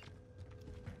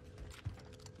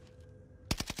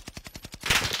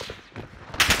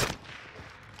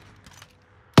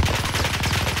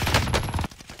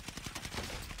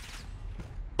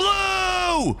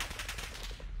 Blue!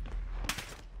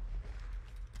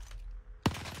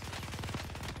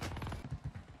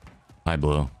 Hi,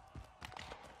 Blue.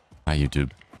 Hi, YouTube.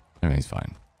 Everything's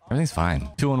fine. Everything's fine.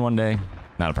 2 in 1 day.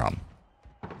 Not a problem.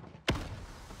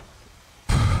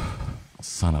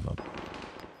 Son of a...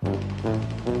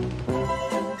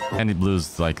 Andy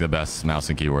Blue's like the best mouse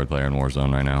and keyboard player in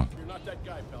Warzone right now. You're not that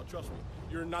guy, pal. Trust me.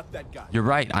 You're not that guy. You're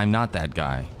right. I'm not that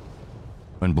guy.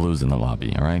 When Blue's in the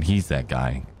lobby, all right? He's that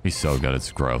guy. He's so good.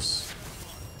 It's gross.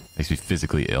 Makes me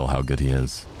physically ill how good he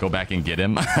is. Go back and get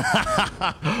him. Oh,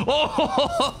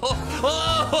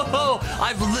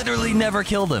 I've literally never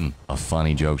killed him. A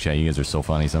funny joke, chat. You guys are so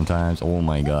funny sometimes. Oh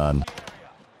my god.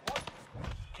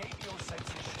 Keep your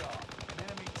senses sharp. An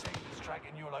enemy team is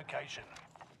tracking your location.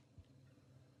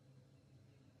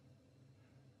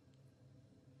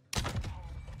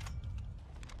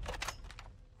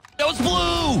 That was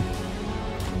Blue!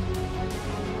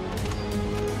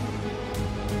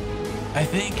 I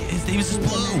think his name is just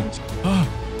Blue. Oh,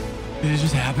 did it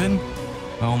just happen?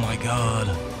 Oh my god.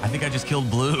 I think I just killed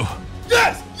Blue.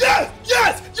 Yes! Yes!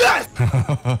 Yes! Yes!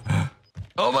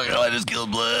 Oh my god, I just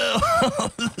killed Blue.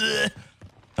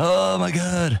 Oh my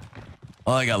god.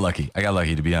 Oh, I got lucky. I got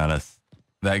lucky, to be honest.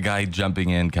 That guy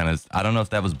jumping in kind of... I don't know if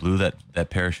that was Blue that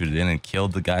parachuted in and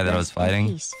killed the guy that I was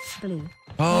fighting.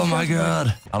 Oh my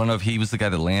god. I don't know if he was the guy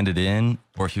that landed in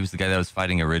or if he was the guy that was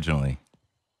fighting originally.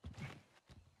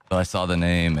 So I saw the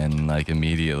name and like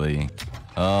immediately...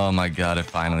 Oh my god, it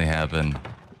finally happened.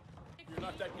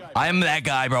 I'm that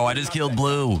guy, bro. I just killed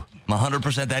Blue. I'm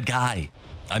 100% that guy.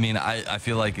 I mean, I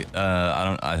feel like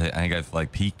I think I've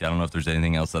like peaked. I don't know if there's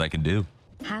anything else that I can do.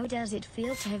 How does it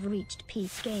feel to have reached peak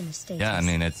game status? Yeah, I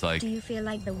mean, it's like... Do you feel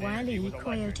like the Wile E.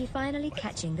 Coyote finally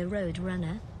catching the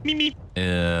Roadrunner?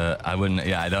 I wouldn't...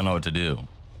 Yeah, I don't know what to do.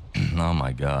 Oh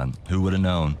my god. Who would have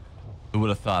known? Who would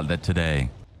have thought that today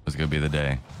was going to be the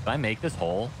day? Did I make this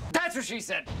hole? That's what she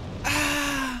said.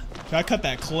 I cut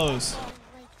that close.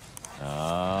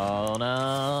 Oh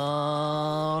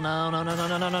no. No, no, no, no,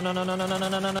 no, no, no, no, no, no, no, no,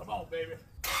 no, no, no. Come on, baby.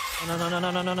 No, no, no,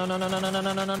 no, no, no, no, no, no, no, no,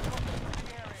 no, no, no.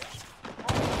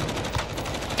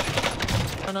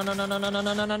 No, no, no, no, no, no,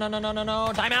 no, no, no, no, no, no,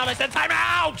 no. Time out! I said time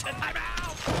out! Time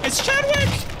out! It's Chadwick!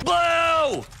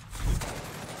 Blue!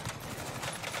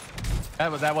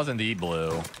 That wasn't the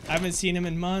blue. I haven't seen him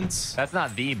in months. That's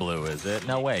not the blue, is it?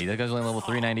 No way. That guy's only level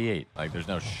 398. Like, there's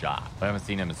no shot. I haven't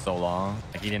seen him in so long.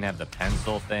 Like, he didn't have the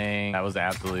pencil thing. That was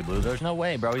absolutely blue. There's no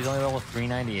way, bro. He's only level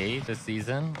 398 this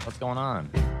season. What's going on?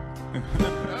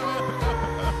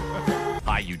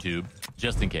 Hi, YouTube.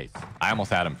 Just in case. I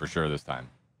almost had him for sure this time.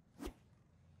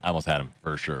 I almost had him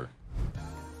for sure.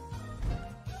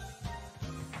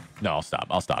 No, I'll stop.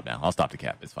 I'll stop now. I'll stop the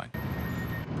cap. It's fine.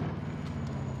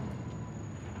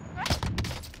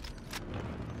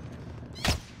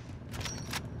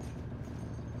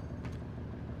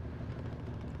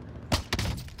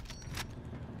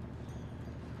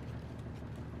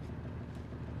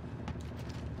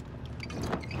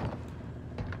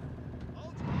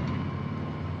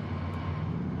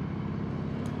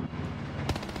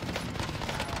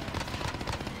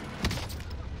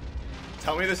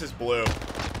 Tell me this is blue.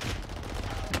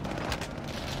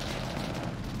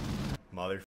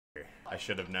 Motherfucker. I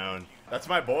should have known. That's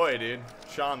my boy, dude.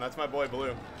 Sean, that's my boy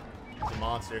Blue. He's a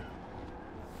monster.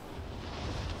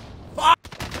 Fuck!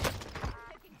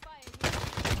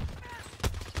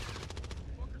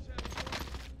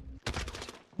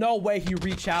 No way he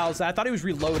re-chows. I thought he was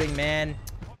reloading, man.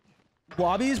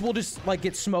 Lobbies will just like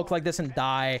get smoked like this and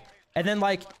die. And then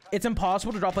like it's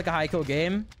impossible to drop like a high kill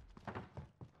game.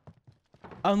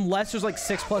 Unless there's like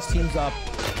 6+ teams up.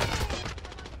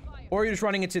 Or you're just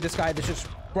running into this guy that's just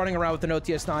running around with an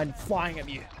OTS-9 flying at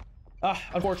you.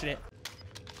 Unfortunate.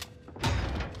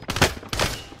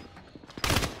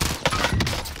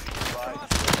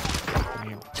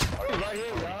 Right here,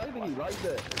 y'all. I think he's right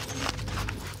there.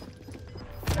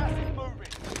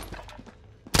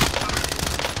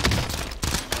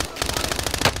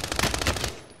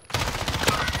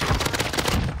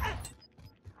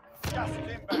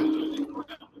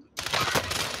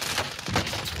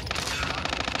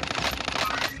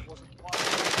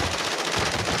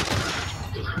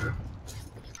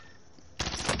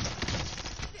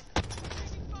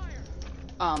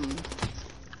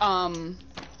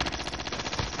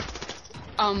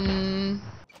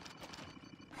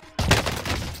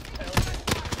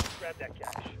 Grab that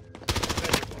cash.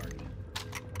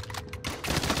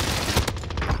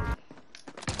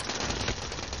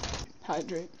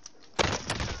 Hydrate.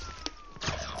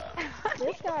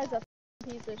 This guy's a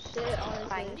piece of shit,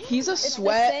 honestly. He's a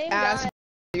sweat ass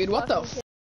dude. What the f?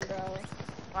 Bro.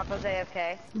 Wapo's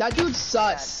AFK. That dude's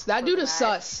sus. That dude is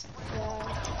sus.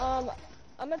 Yeah.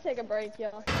 I'm gonna take a break,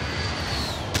 y'all.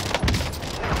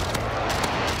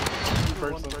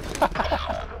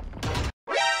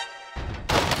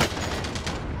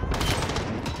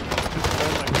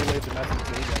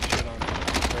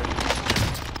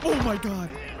 Oh my god.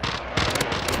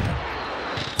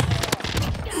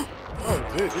 Oh,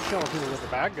 dude, you're killing people with the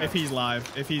bad guys. If he's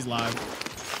live. If he's live.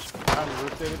 I'm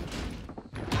rotated.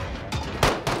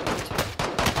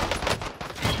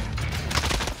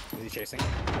 Is he chasing?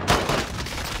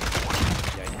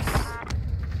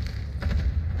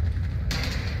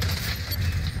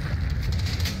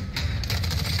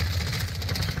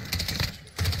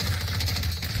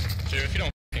 Dude, if you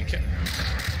don't f***ing kill.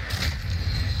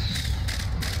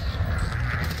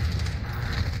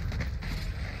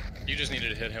 You just needed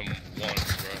to hit him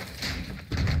once, bro.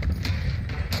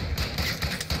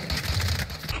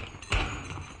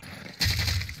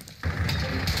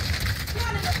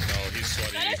 No, he's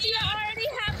sweaty. What if you already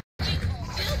have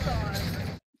shield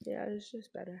on? Yeah, it's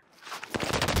just better.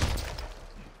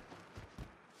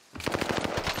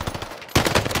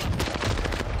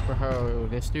 Bro,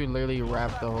 this dude literally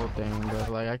wrapped the whole thing, but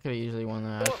like I could have easily won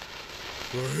that.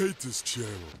 I hate this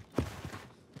channel.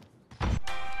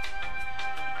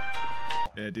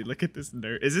 Yeah, dude, look at this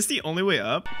nerd. Is this the only way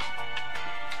up?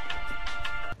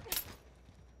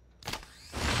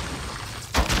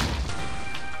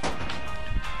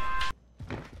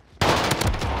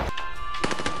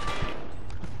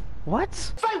 What?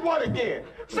 Say what again?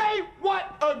 Say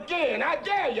what again? I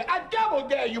dare you. I double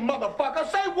dare you, motherfucker.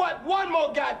 Say what one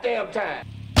more goddamn time.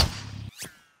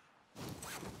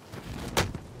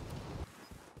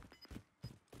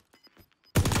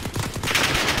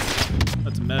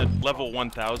 med. Level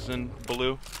 1000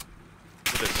 blue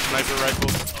with a sniper rifle.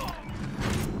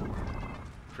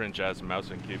 Cringe ass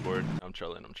mouse and keyboard. I'm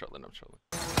trolling.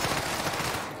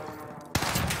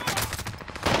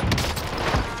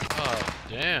 Oh,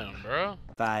 damn, bro.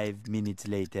 5 minutes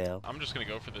later. I'm just gonna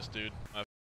go for this dude.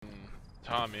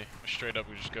 Tommy. Straight up,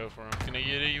 we just go for him. Gonna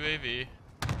get a UAV.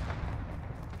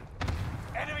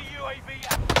 Enemy UAV.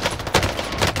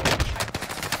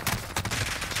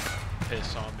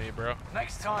 Piss on me, bro.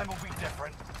 Next time will be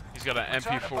different. He's got an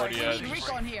MP40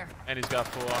 Recon here. and he's got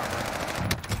full armor.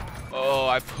 Oh,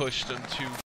 I pushed him too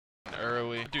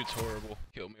early. Dude's horrible.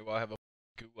 Killed me while I have a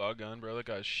gulag gun, bro. That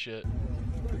guy's shit.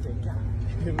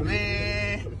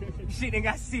 Man, shit ain't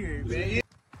got serious, man.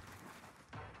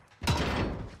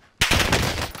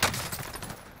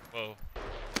 Whoa.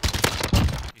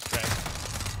 He's back.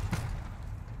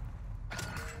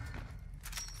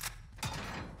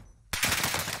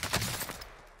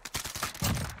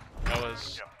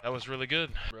 That was really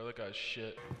good. Bro, that guy's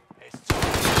shit. It's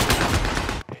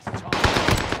time. It's time.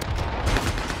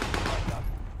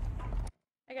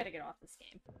 I gotta get off this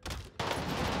game.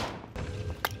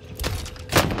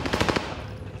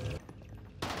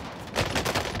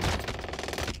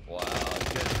 Wow,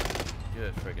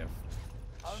 good friggin'.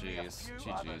 Jeez,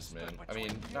 GG's, man. I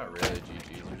mean, not really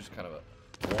GG's, they're just kind of a...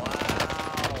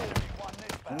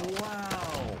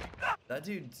 Wow! That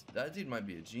dude might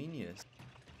be a genius.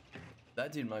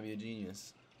 That dude might be a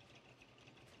genius.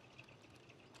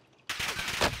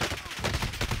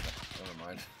 Never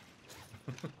mind.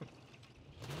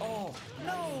 Oh,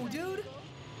 no, dude!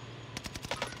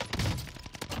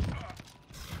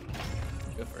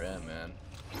 Good for him, man.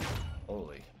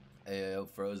 Holy. Hey, yo,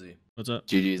 Frozy. What's up?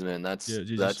 GG's, man. That's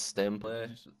GG's. that stem play,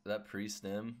 that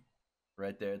pre-stem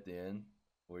right there at the end,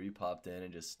 where you popped in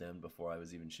and just stemmed before I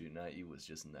was even shooting at you was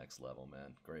just next level,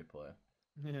 man. Great play.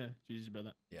 Yeah, GG's,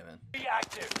 brother. Yeah, man. Be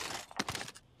active.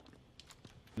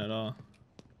 Not at all.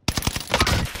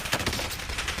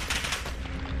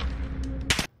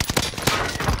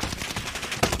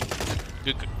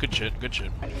 Good shit.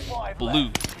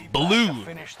 Blue.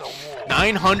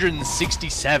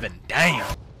 967. Damn.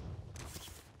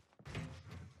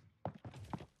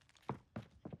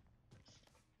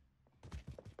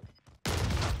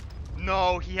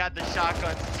 No, he had the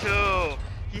shotguns too.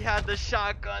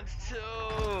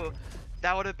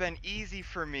 That would have been easy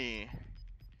for me.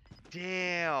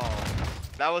 Damn.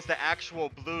 That was the actual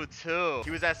blue too. He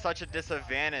was at such a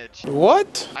disadvantage.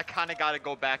 What? I kind of got to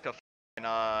go back to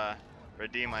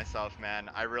redeem myself, man.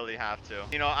 I really have to.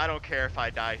 You know, I don't care if I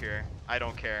die here. I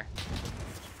don't care.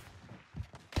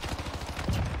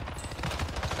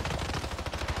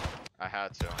 I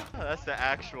had to. Oh, that's the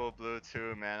actual blue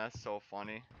too, man. That's so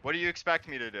funny. What do you expect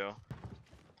me to do?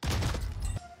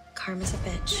 Karma's a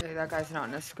bitch. Dude, that guy's not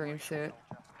in a scream suit.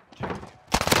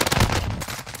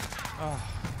 Oh,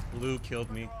 blue killed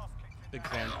me. Big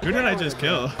fan. Who did I just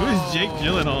kill? Who is Jake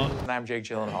Gyllenhaal? I'm Jake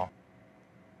Gyllenhaal.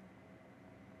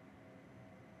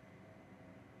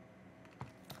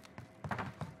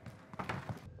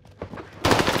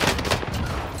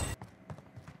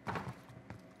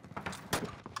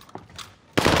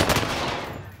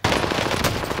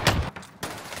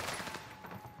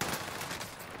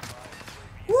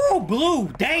 Woo, blue,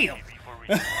 damn!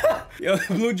 Yo,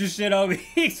 blue just shit on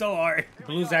me so hard.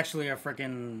 Blue's actually a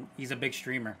freaking, he's a big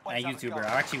streamer and YouTuber.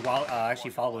 I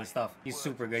actually follow his stuff. He's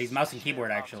super good. He's mouse and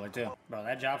keyboard actually too. Bro,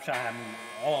 that job shot had me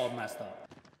all messed up.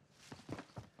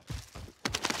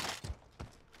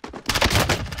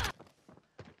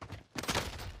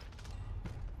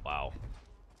 Wow.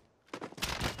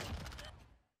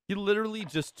 He literally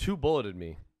just 2-bulleted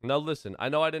me. Now listen, I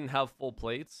know I didn't have full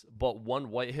plates, but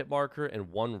 1 white hit marker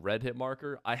and 1 red hit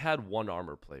marker. I had 1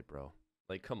 armor plate, bro.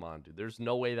 Like, come on, dude. There's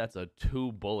no way that's a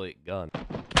 2-bullet gun.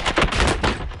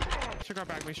 Check our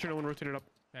back. Make sure no one rotated up.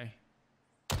 Okay.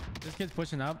 This kid's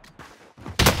pushing up.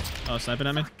 Oh, sniping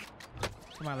at me.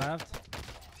 To my left.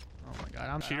 Oh my god,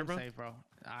 I'm Cheater, bro? safe, bro.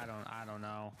 I don't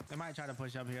know. They might try to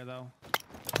push up here though.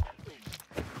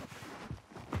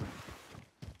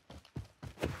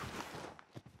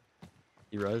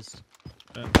 He rezzed.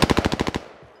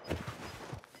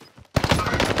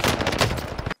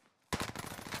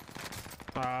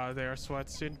 They are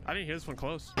sweats, dude. I didn't hear this one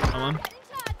close. Come on.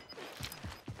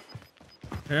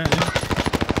 Here,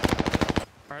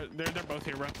 Alright, they're both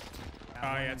here, bro. Oh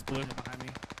yeah, it's blue. Behind me.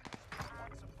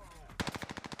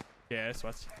 Yeah, it's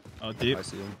sweats. Oh, deep. I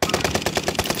see him.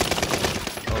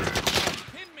 Oh,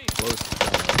 close.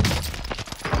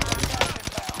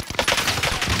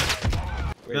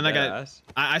 Wait, Then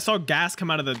I saw gas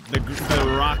come out of the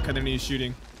rock and then he's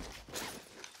shooting.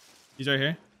 He's right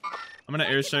here. I'm gonna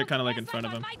air strike kind of like in front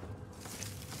of him.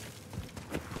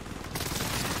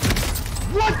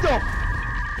 What the?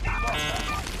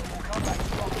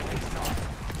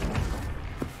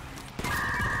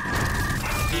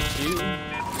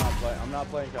 I'm not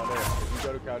playing Caldera. If you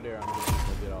go to Caldera, I'm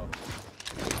gonna get off.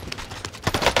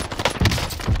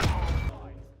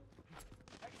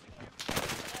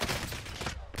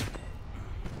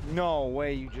 No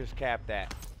way you just capped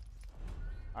that.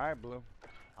 Alright, Blue.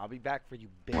 I'll be back for you,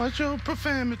 bitch. Watch your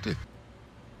profanity.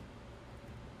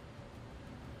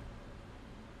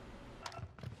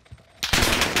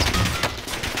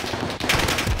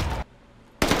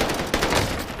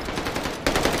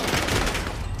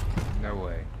 No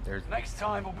way. There's Next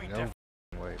time will be no different.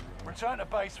 way. Return to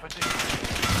base for dinner.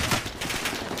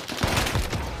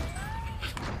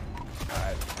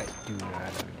 I do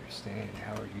not understand.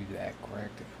 How are you that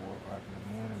cracked at 4 o'clock in the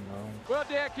morning, bro? Well,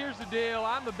 Dak, here's the deal.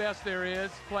 I'm the best there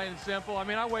is, plain and simple. I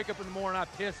mean, I wake up in the morning, I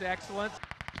piss excellence.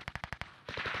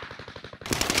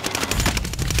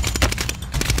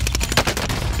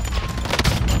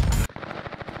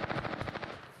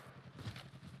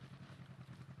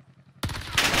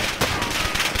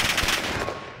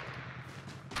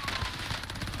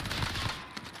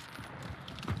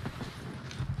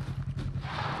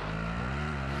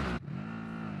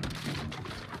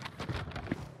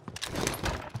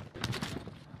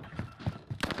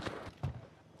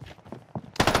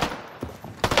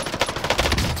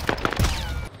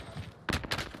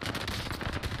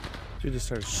 We just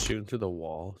started shooting through the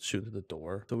wall, shooting through the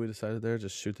door. So we decided there,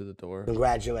 just shoot through the door.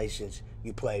 Congratulations,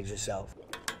 you played yourself.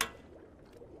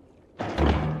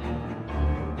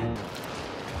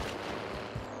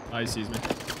 He sees me.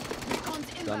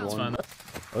 Done It's fine.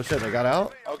 Oh shit, they got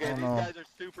out? Okay, oh, these no. guys are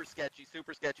super sketchy,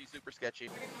 super sketchy, super sketchy.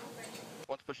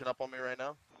 One's pushing up on me right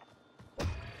now.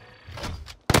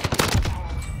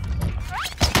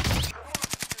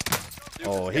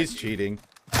 Oh, he's cheating.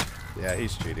 Yeah,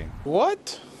 he's cheating.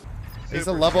 What? He's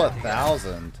a level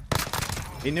 1000.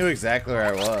 He knew exactly where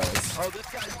I was. Oh, this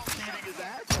guy's cheating his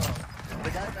ass off. The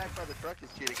guy back by the truck is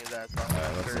cheating his ass off.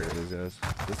 Alright, let's see what this is.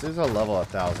 This is a level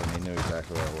 1000. He knew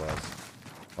exactly where I was.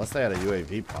 Unless they had a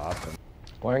UAV pop.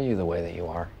 Why are you the way that you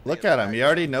are? Look at him. He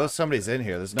already knows somebody's in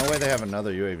here. There's no way they have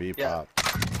another UAV pop.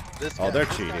 Oh, they're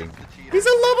cheating. He's a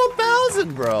level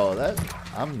 1000, bro.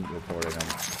 I'm reporting him.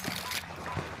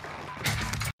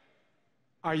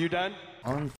 Are you done?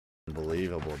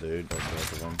 Unbelievable, dude.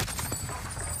 Both of them.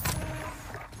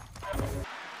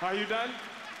 Are you done?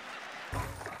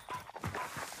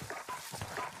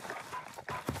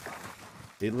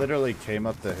 He literally came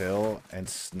up the hill and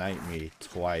sniped me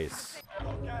twice.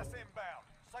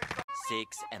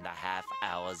 6.5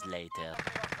 hours later.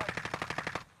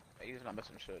 He's not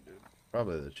missing shit, dude.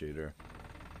 Probably the cheater.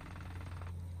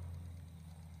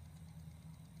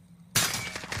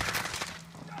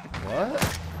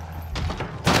 What?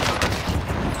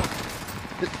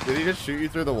 Did he just shoot you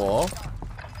through the wall?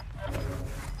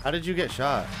 How did you get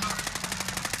shot?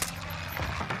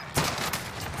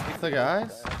 The guy?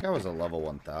 That guy was a level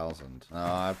 1000. No,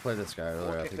 I played this guy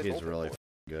earlier. I think he's really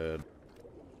good.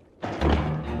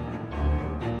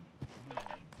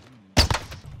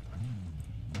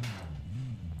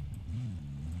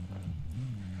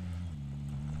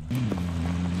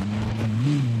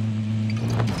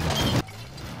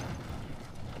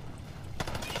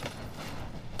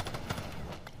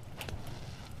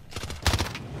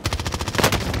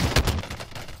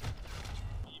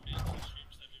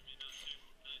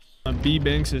 B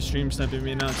Banks is stream sniping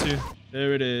me now too.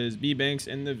 There it is. B Banks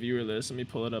in the viewer list. Let me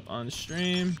pull it up on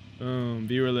stream. Boom.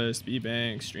 Viewer list. B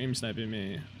Banks stream sniping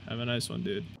me. Have a nice one,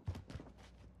 dude.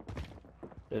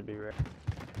 It'd be rare.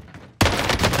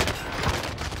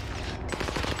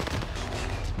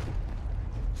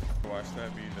 Watch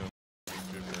that be the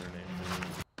YouTuber name.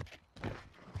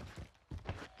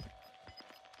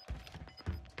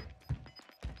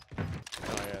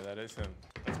 Oh yeah, that is him.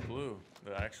 That's Blue.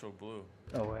 The actual Blue.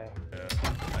 No way. Yeah. I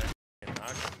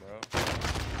knocked him, bro.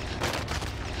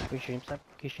 Can you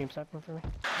stream snipe one for me?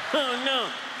 Oh no!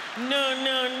 No,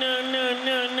 no, no, no,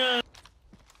 no, no!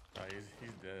 Oh,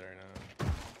 he's dead right now.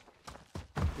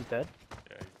 He's dead?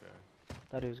 Yeah, he's dead.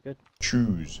 Thought he was good.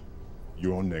 Choose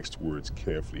your next words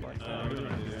carefully.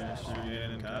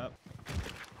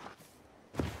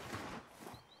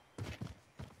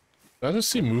 Did I just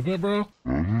see movement, bro?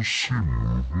 Bitch,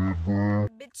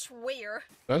 where?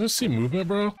 Did I just see movement,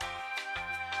 bro?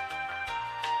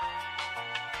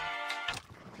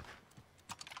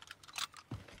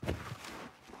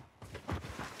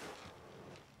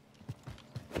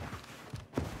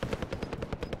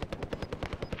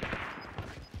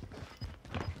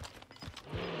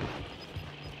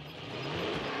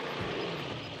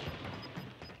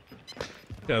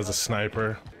 Guy's a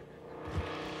sniper.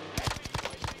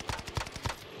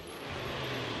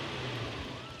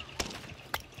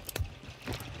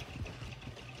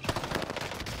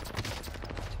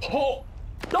 Oh,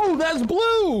 no, that's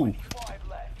blue.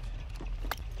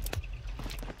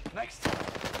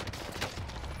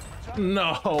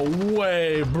 No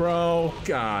way, bro.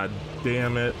 God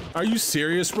damn it. Are you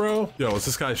serious, bro? Yo, is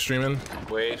this guy streaming?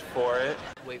 Wait for it.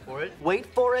 Wait for it. Wait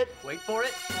for it. Wait for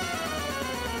it.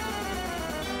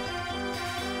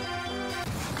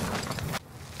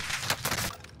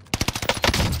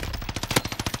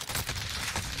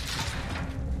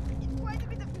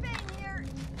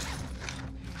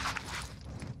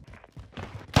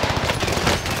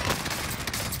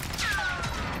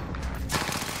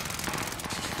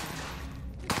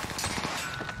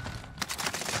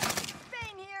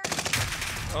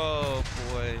 Oh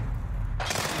boy.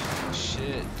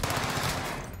 Shit.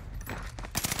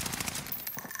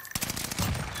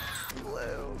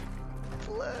 Blue.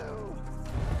 Blue.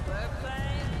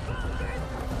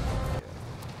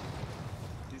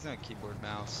 He's not keyboard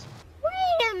mouse.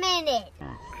 Wait a minute.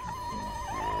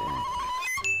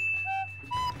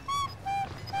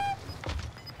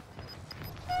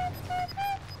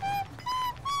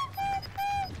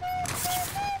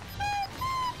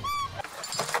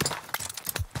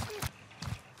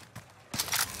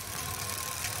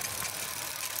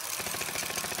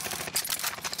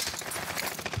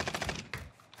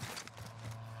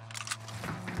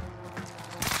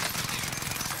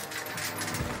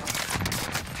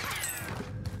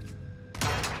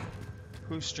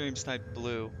 Who stream sniped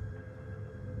blue?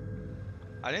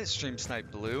 I didn't stream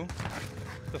snipe blue.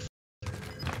 The f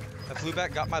I flew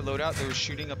back, got my loadout, they were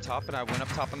shooting up top, and I went up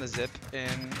top on the zip,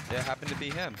 and it happened to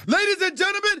be him. Ladies and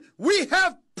gentlemen, we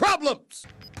have problems!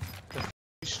 The f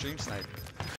stream snipe.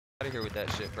 Out of here with that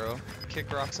shit, bro.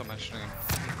 Kick rocks on my stream.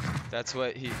 That's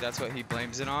what he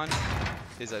blames it on,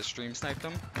 is I stream sniped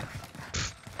him.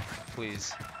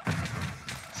 Please.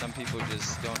 Some people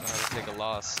just don't know how to take a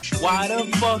loss. Why the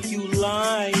fuck you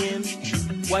lying?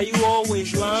 Why you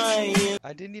always lying?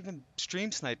 I didn't even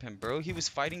stream snipe him, bro. He was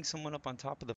fighting someone up on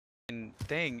top of the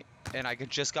thing, and I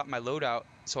just got my loadout,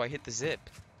 so I hit the zip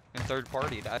and third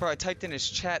partied. Bro, I typed in his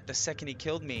chat the second he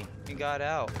killed me and got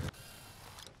out.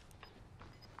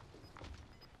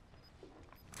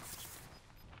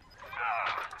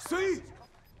 See?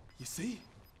 You see?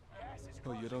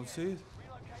 Oh, you don't see it?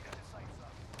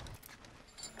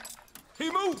 He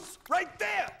moves! Right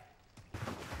there!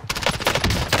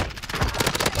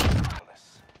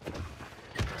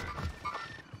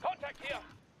 Contact here.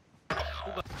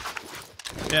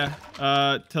 Yeah,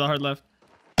 to the hard left.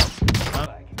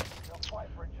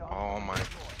 Oh my.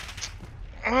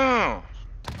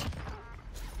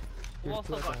 Who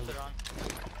also got it on?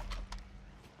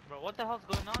 Bro, what the hell's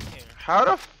going on here? How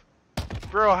the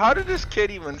bro, how did this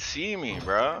kid even see me,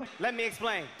 bro? Let me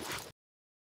explain.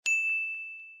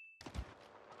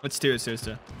 Let's do it,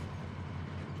 sister.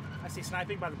 I see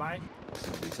sniping by the bike.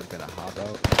 He's gonna hop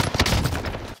out.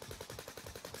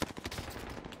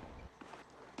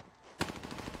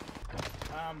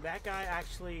 That guy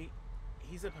actually,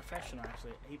 he's a professional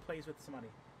actually. He plays with somebody.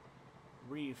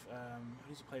 Reeve, who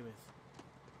does he play with?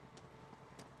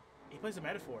 He plays a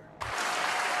Metaphor.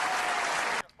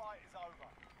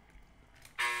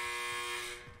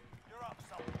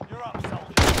 You're up,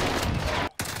 soldier.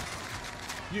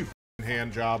 You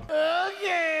hand job.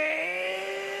 Okay.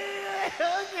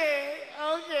 Okay.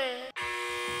 Okay.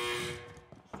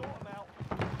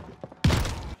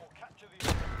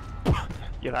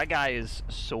 Yeah, that guy is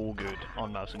so good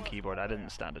on mouse and keyboard. I didn't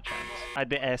stand a chance. I'd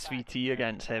be SVT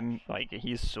against him. Like,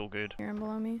 he's so good. Here and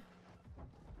below me.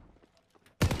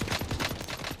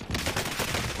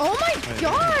 Oh my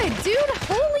god, dude!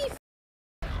 Holy f.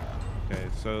 Okay,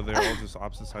 so they're all just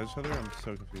opposite sides of each other? I'm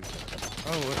so confused.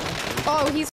 Oh, what?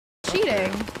 Oh, he's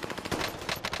cheating.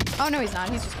 Oh no, he's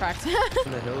not. He's just cracked.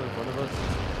 On the hill in front of us.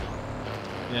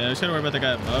 Yeah, we just gotta worry about the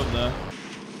guy above, though.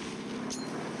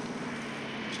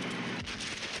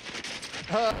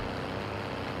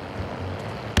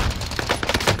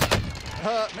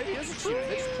 Maybe it is a cheat.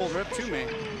 They just pulled right up to me.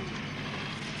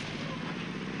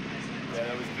 Yeah,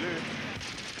 that was blue.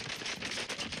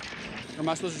 Or am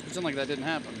I supposed to pretend like that didn't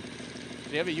happen?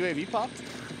 Did you have a UAV popped?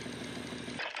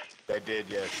 They did,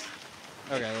 yes.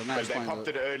 Okay, well, now But they explain popped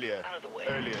it earlier.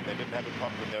 Earlier, they didn't have it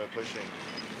popped when they were pushing.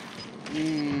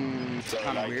 So,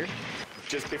 kind of like, weird.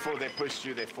 Just before they pushed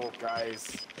you, they fought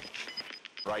guys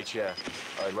right here.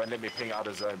 It won't let me ping out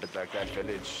of zone, but like that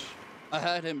village. I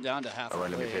had him down to half. It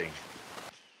won't let me ping.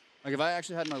 Like if I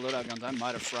actually had my loadout guns, I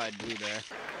might have fried blue there.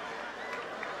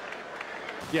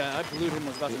 Yeah, I blued him,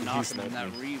 was about to knock him, and that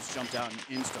Reeves jumped out and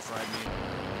insta-fried me.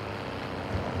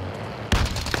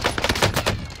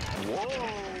 Whoa!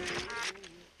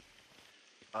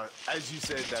 As you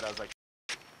said that, I was like,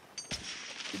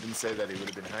 you didn't say that he would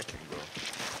have been hacking, bro.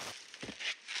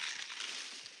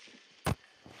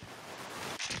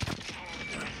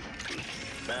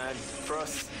 Man, for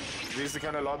us, these are the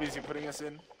kind of lobbies you're putting us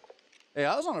in? Hey,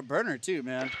 I was on a burner too,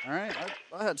 man. All right,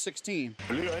 I had 16.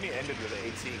 Blue only ended with an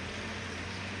 18.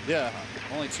 Yeah,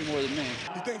 only 2 more than me.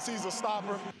 He thinks he's a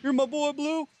stopper. You're my boy,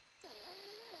 Blue.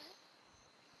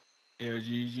 Yeah,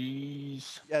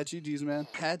 GG's. Yeah, GG's, man.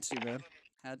 Had to, man.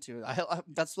 Had to.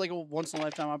 That's like a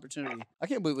once-in-a-lifetime opportunity. I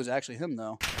can't believe it was actually him,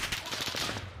 though.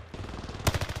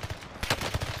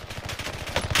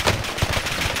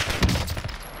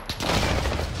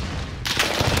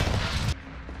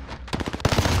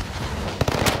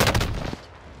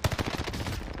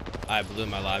 I blew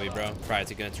my lobby, bro.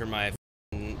 Probably gonna turn my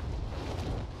VOD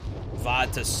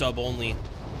to sub only.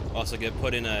 Also get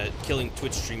put in killing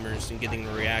Twitch streamers and getting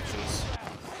the reactions.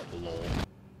 Lol.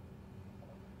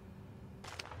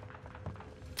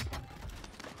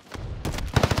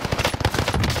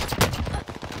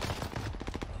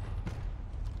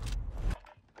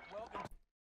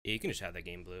 Yeah, you can just have that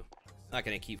game, Blue. Not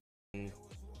gonna keep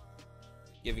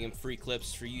giving him free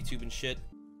clips for YouTube and shit.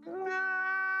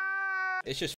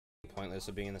 It's just pointless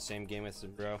of being in the same game with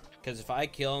him, bro. Because if I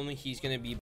kill him, he's gonna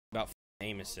be about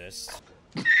aim assists.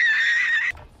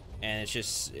 And it's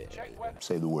just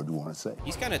say the word you want to say.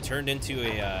 He's kind of turned into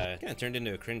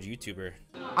a cringe YouTuber.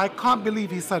 I can't believe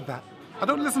he said that. I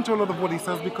don't listen to a lot of what he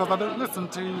says because I don't listen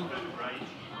to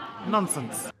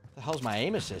nonsense. The hell's my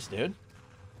aim assist, dude?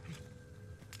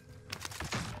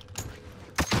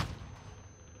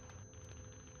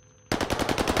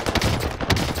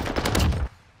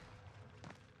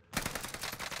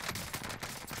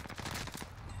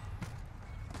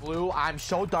 Blue, I'm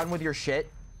so done with your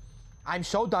shit. I'm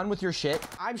so done with your shit.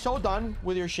 I'm so done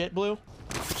with your shit, Blue.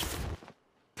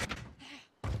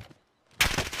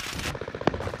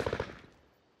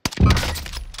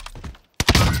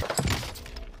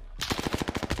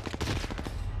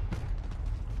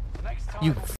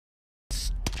 You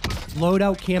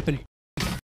loadout camping.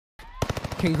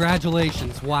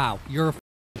 Congratulations. Wow, you're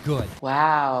good.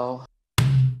 Wow.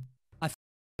 I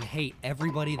hate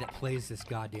everybody that plays this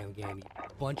goddamn game. You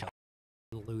bunch of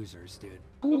losers, dude.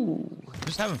 Ooh.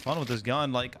 Just having fun with this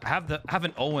gun. Like, have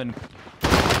an Owen.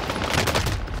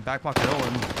 Back pocket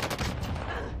Owen.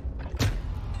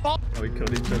 Oh, we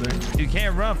killed each other. You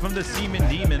can't run from the semen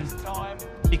demon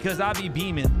because I be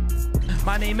beaming.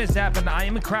 My name is Zap and I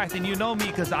am cracked and you know me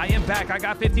because I am back. I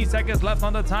got 15 seconds left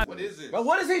on the time. What is it? Bro,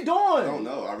 what is he doing? I don't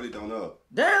know. I really don't know.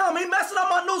 Damn, he messing up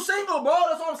my new single, bro.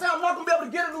 That's what I'm saying. I'm not gonna be able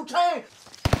to get a new chain.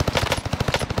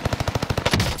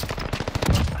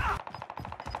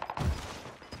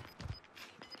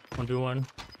 1v1.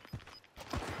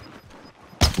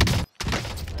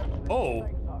 Oh.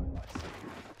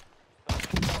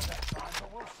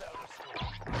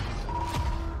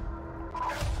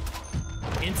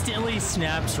 Instantly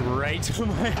snaps right to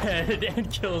my head and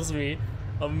kills me.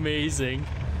 Amazing.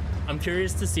 I'm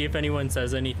curious to see if anyone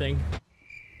says anything.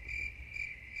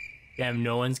 Damn,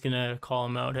 no one's gonna call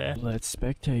him out, eh? Let's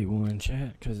spectate one,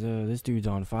 chat, because this dude's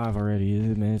on 5 already.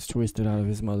 This man's twisted out of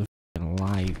his motherfucking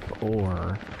life,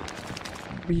 or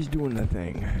he's doing the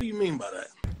thing. What do you mean by that?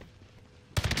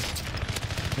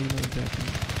 What do you mean exactly?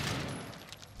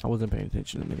 I wasn't paying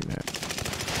attention to the minimap.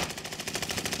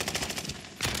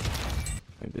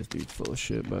 I think this dude's full of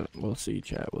shit, but we'll see,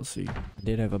 chat. We'll see. I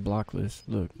did have a block list.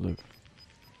 Look, look.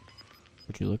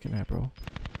 What you looking at, bro?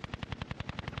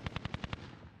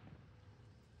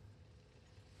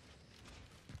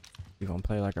 You gonna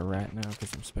play like a rat now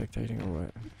because I'm spectating, or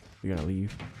what? You gonna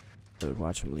leave? Look,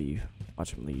 watch him leave.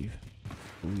 Watch him leave.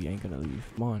 Ooh, he ain't gonna leave.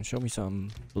 Come on, show me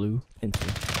something. Blue. Pencil.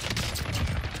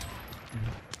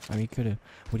 I mean, he could've,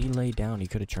 when he laid down, he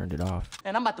could've turned it off.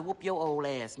 And I'm about to whoop your old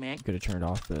ass, man. He could've turned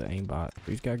off the aimbot.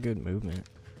 He's got good movement.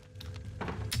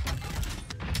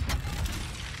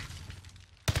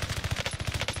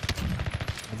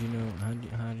 How'd you know? How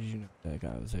did you know that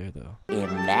guy was there, though?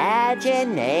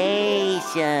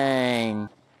 Imagination.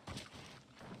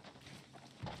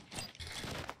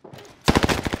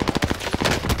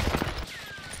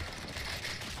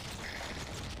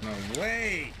 No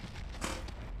way.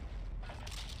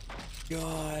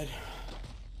 God.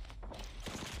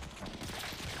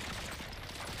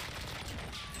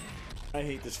 I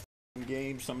hate this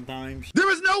game sometimes. There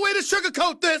is no way to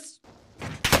sugarcoat this!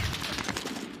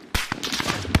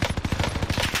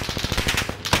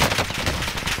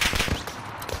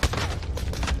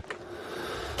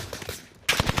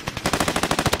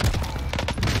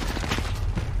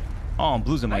 Oh,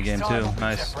 Blue's in my game too.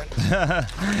 Nice.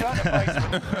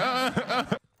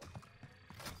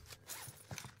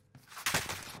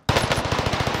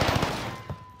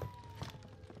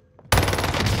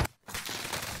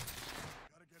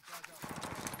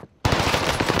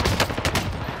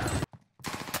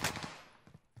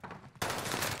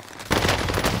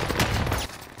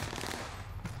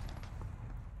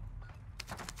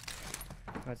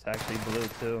 That's actually Blue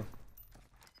too.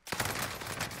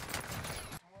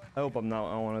 I hope I'm not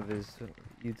on one of his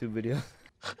YouTube videos.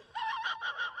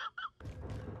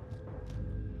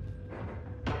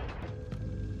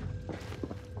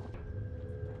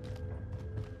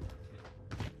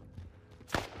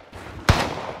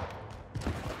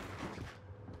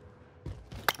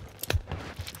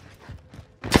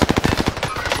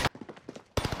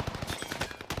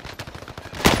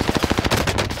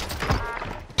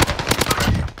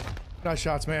 Nice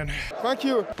shots, man. Thank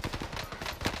you.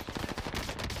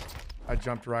 I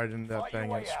jumped right into that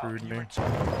thing and it screwed me.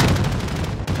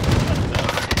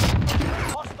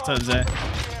 What's up, Zay?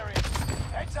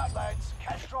 Heads up, lads.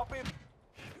 Cash drop in.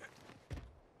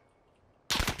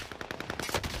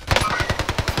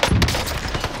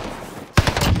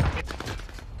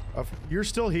 You're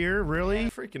still here? Really?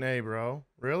 Freaking A, bro.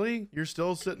 Really? You're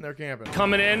still sitting there camping?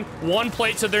 Coming in, 1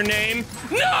 plate to their name.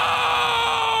 No!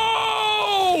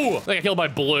 I got killed by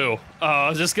Blue.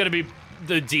 Is this gonna be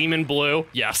the demon Blue?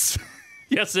 Yes.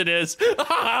 Yes, it is.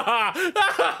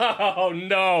 Oh,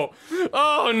 no.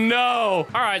 Oh, no.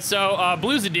 All right, so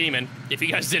Blue's a demon, if you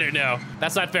guys didn't know.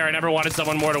 That's not fair. I never wanted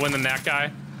someone more to win than that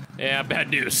guy. Yeah, bad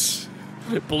news.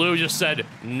 Blue just said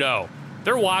no.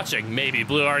 They're watching, maybe.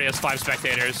 Blue already has 5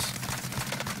 spectators.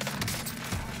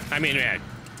 I mean, man,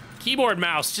 keyboard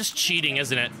mouse, just cheating,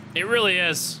 isn't it? It really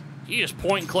is. You just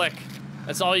point and click.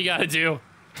 That's all you gotta do.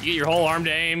 You get your whole arm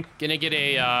to aim. Gonna get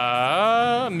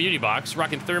a Muni box,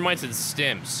 rocking thermites and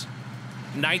stims.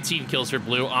 19 kills for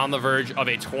Blue, on the verge of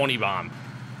a 20 bomb.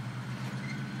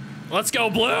 Let's go,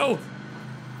 Blue!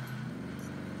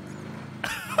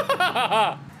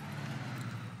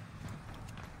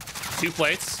 2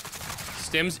 plates.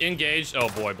 Stims engaged. Oh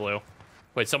boy, Blue.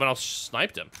 Wait, someone else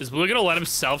sniped him. Is Blue gonna let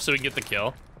himself so he can get the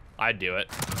kill? I'd do it.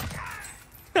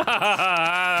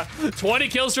 20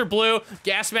 kills for Blue,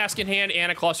 gas mask in hand, and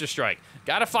a cluster strike.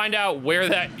 Gotta find out where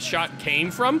that shot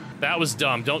came from. That was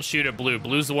dumb. Don't shoot at Blue.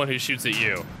 Blue's the one who shoots at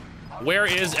you. Where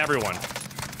is everyone?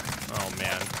 Oh,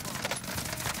 man.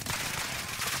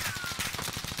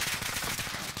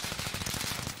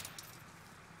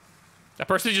 That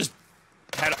person just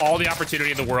had all the opportunity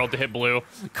in the world to hit Blue.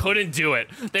 Couldn't do it.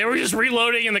 They were just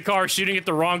reloading in the car, shooting at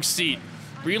the wrong seat.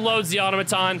 Reloads the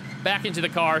automaton, back into the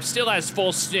car, still has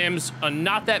full stims,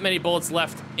 not that many bullets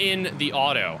left in the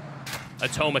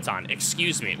automaton,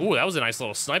 excuse me. Ooh, that was a nice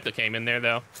little snipe that came in there,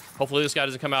 though. Hopefully this guy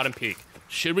doesn't come out and peek.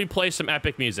 Should we play some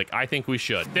epic music? I think we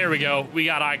should. There we go. We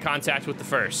got eye contact with the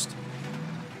first.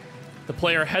 The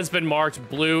player has been marked.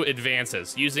 Blue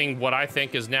advances, using what I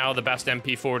think is now the best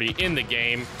MP40 in the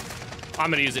game.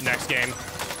 I'm gonna use it next game.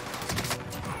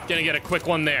 Gonna get a quick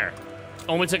one there.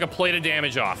 Only took a plate of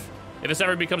damage off. If this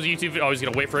ever becomes a YouTube video, oh, he's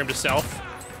gonna wait for him to self.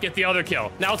 Get the other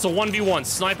kill. Now it's a 1v1.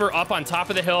 Sniper up on top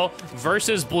of the hill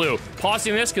versus Blue.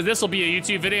 Pausing this because this will be a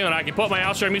YouTube video and I can put my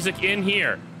outro music in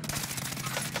here.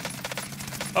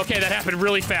 Okay, that happened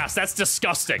really fast. That's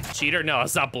disgusting. Cheater? No,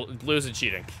 it's not. Blue isn't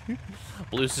cheating.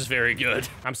 Blue's is very good.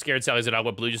 I'm scared Sally's it out.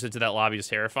 What Blue just did to that lobby is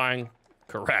terrifying.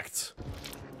 Correct.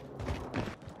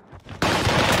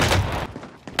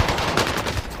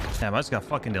 Damn, I just got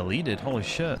fucking deleted. Holy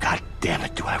shit. God damn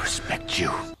it, do I respect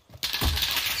you.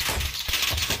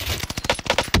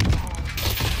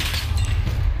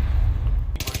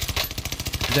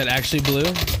 Is that actually Blue?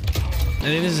 I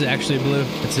think this is actually Blue.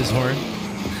 It's his horn.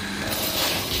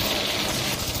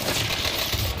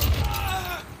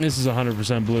 This is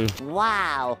 100% Blue.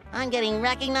 Wow, I'm getting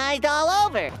recognized all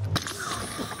over.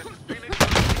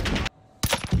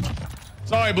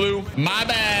 Sorry, Blue. My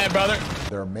bad, brother.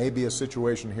 There may be a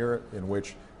situation here in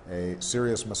which a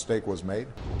serious mistake was made.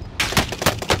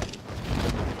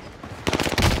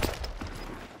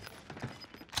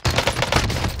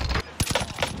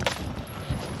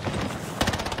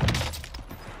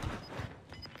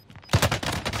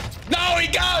 No, he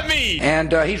got me!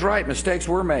 And he's right, mistakes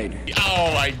were made.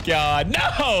 Oh my god,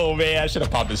 no, man. I should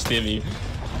have popped his stimmy.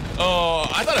 Oh,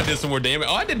 I thought I did some more damage.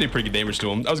 Oh, I did do pretty good damage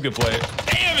to him. That was a good play.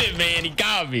 Damn it, man, he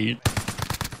got me.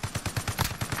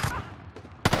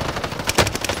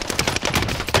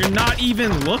 You're not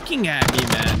even looking at me,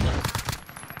 man.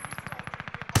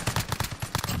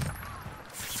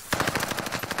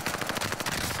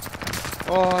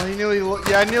 Oh,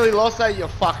 I nearly lost that, you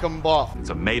fucking bot. It's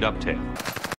a made-up tale.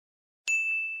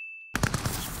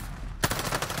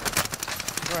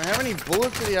 many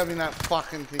bullets did he have in that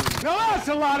fucking thing? No, that's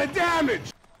a lot of damage.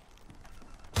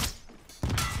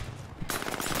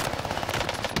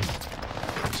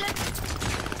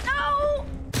 No!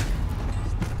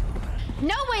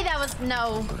 No way that was...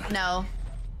 No. No.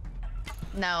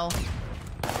 No.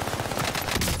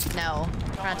 No.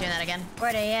 We're not doing that again.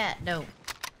 Where they at? No.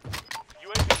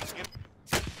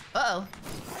 Uh-oh.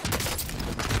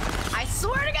 I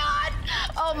swear to God!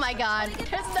 Oh my God.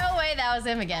 There's no way that was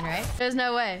him again, right? There's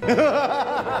no way.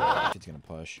 She's gonna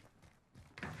push.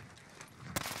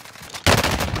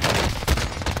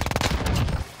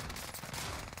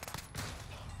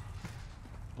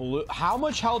 Blue. How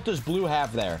much health does Blue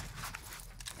have there?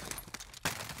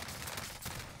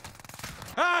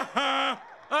 I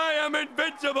am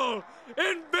invincible!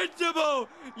 Invincible!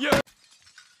 You're...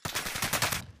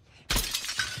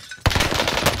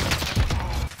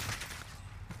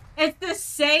 It's the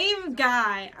same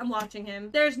guy. I'm watching him.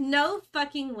 There's no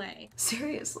fucking way.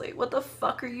 Seriously, what the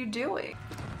fuck are you doing?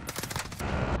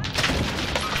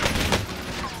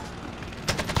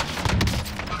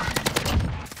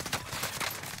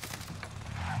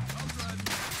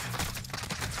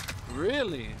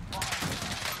 Really?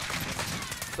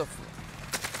 The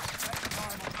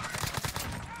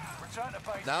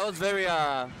that was very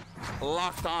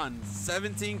locked on.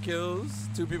 17 kills,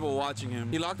 2 people watching him.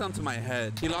 He locked onto my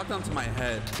head. He locked onto my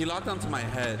head. He locked onto my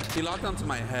head. He locked onto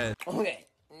my head. Okay,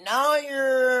 now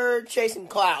you're chasing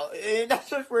clout. That's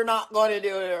what we're not going to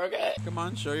do here, okay? Come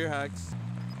on, show your hacks.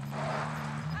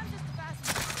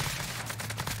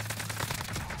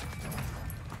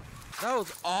 That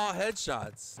was all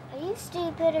headshots. Are you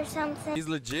stupid or something? He's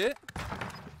legit.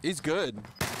 He's good.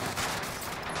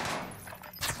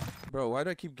 Bro, why do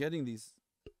I keep getting these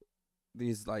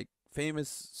like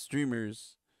famous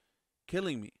streamers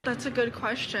killing me? That's a good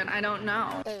question. I don't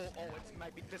know. This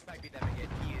might be them again.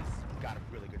 He has got a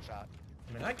really good shot.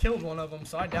 I mean, I killed one of them,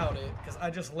 so I doubt it, because I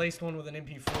just laced one with an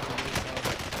MP4.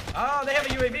 Oh, they have a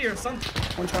UAV or something.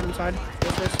 One shot inside.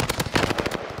 This.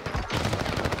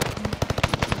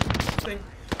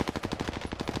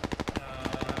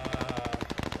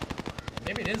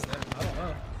 Maybe it is them. I don't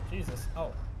know. Jesus.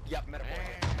 Oh. Yep, metaphor.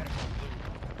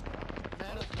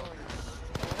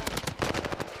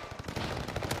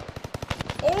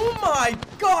 Oh my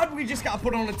God! We just got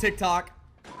put on a TikTok.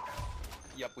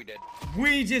 Yep, we did.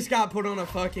 We just got put on a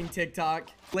fucking TikTok.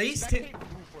 Laced him. Spectate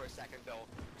Blue for a second, though.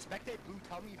 Spectate Blue,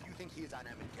 tell me if you think he is on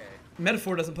M&K.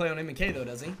 Metaphor doesn't play on M&K though,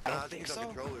 does he? I think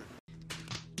so.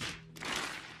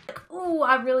 Ooh,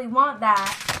 I really want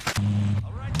that.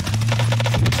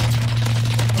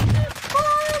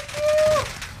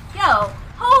 Yo,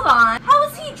 hold on. How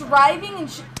is he driving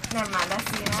and never mind,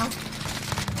 that's you know.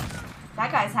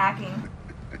 That guy's hacking.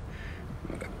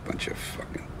 What a bunch of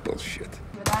fucking bullshit.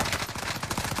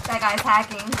 That guy's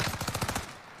hacking.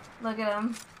 Look at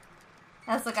him.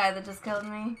 That's the guy that just killed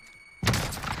me.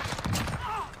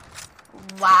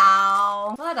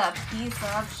 Wow. What a piece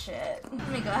of shit. Let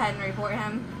me go ahead and report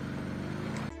him.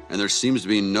 And there seems to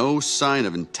be no sign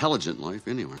of intelligent life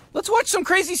anywhere. Let's watch some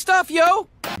crazy stuff, yo!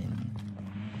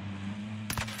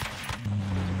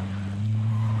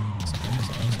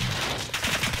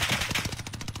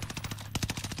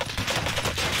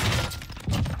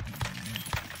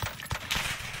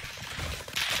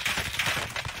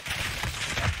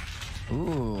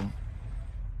 Ooh.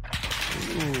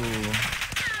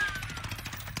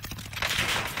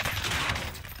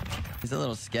 He's a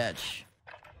little sketch.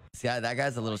 That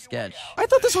guy's a little sketch. I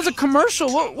thought this was a commercial.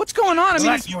 What's going on? I mean,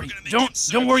 Relax, Morty.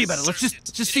 Don't worry about it. Let's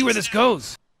just see where this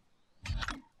goes.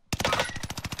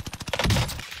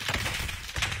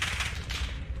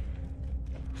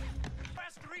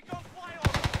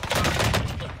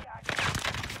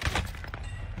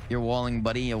 You're walling,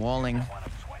 buddy. You're walling.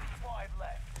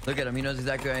 Look at him. He knows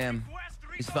exactly who I am.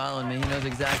 He's following me. He knows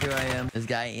exactly who I am. This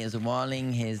guy is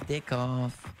walling his dick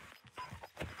off.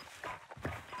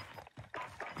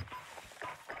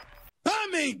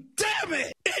 I mean, damn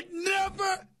it! It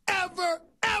never, ever,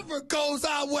 ever goes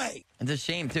our way. It's a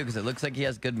shame too, because it looks like he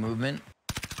has good movement.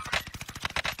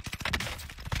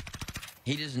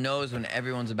 He just knows when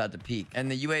everyone's about to peek,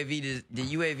 and the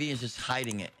UAV is just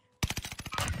hiding it.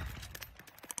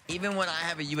 Even when I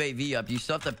have a UAV up, you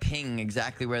still have to ping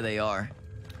exactly where they are.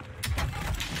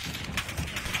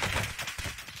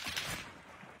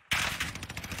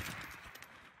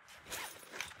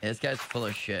 Yeah, this guy's full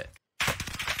of shit.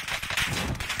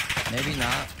 Maybe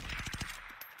not.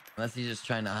 Unless he's just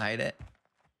trying to hide it.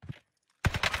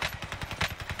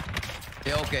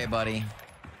 Yeah, okay, buddy.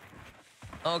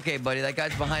 Okay, buddy, that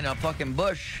guy's behind a fucking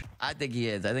bush. I think he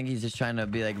is. I think he's just trying to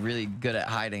be like really good at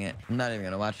hiding it. I'm not even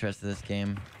gonna watch the rest of this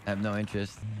game. I have no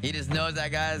interest. He just knows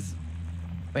that guy's.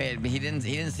 Wait, he didn't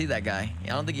see that guy. I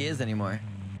don't think he is anymore.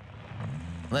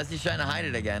 Unless he's trying to hide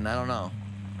it again. I don't know.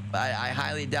 But I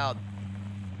highly doubt.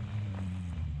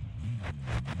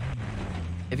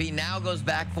 If he now goes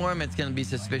back for him, it's gonna be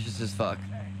suspicious as fuck.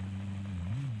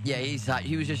 Yeah,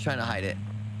 he was just trying to hide it.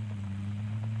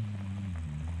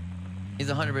 He's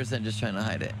 100% just trying to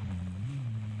hide it.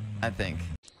 I think.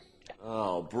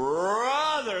 Oh,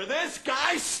 brother, this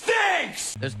guy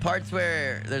stinks! There's parts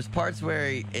where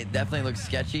it definitely looks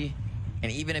sketchy,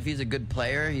 and even if he's a good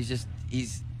player, he's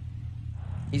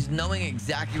knowing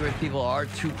exactly where people are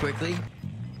too quickly.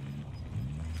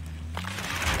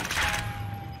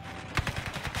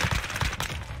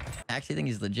 I actually think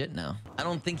he's legit now. I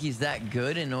don't think he's that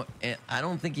good, and I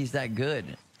don't think he's that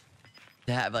good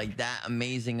to have like that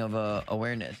amazing of a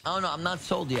awareness. I don't know. I'm not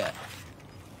sold yet.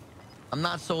 I'm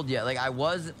not sold yet. Like I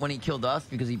was when he killed us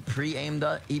because he pre-aimed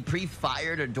us. He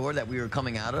pre-fired a door that we were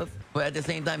coming out of. But at the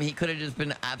same time, he could have just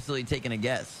been absolutely taking a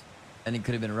guess, and he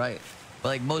could have been right. But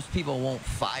like most people won't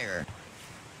fire.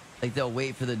 Like they'll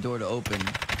wait for the door to open.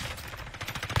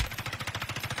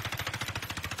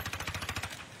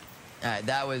 All right,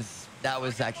 that was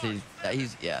actually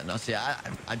he's no. See,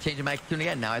 I changed my tune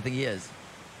again. Now I think he is.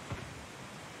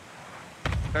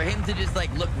 For him to just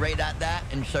like look right at that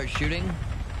and start shooting,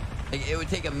 like it would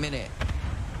take a minute.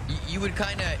 You would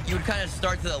kind of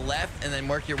start to the left and then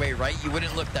work your way right. You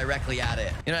wouldn't look directly at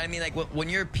it. You know what I mean? Like when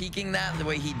you're peeking that the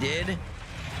way he did,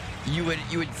 you would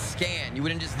scan. You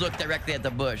wouldn't just look directly at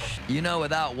the bush. You know,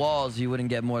 without walls, you wouldn't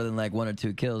get more than like 1 or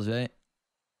 2 kills, right?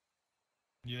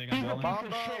 You think I'm balling?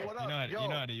 You know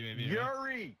how to UAV, right?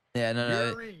 Yuri! Yeah,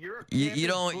 no. You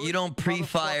don't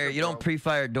pre-fire. You don't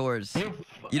pre-fire doors.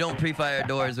 You don't pre-fire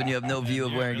doors when you have no view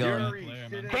of where you're going.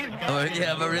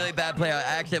 Yeah, I'm a really bad player. I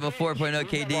actually have a 4.0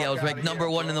 KD. I was ranked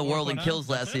 #1 in the world in kills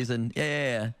last season.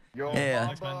 Yeah.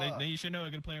 Then you should know a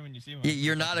good player when you see one.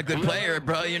 You're not a good player,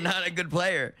 bro. You're not a good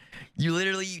player. You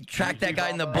literally track that guy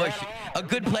in the bush. A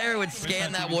good player would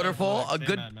scan that waterfall. A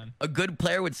good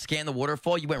player would scan the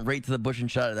waterfall. You went right to the bush and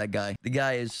shot at that guy. The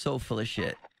guy is so full of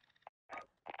shit.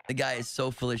 The guy is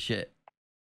so full of shit.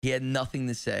 He had nothing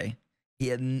to say. He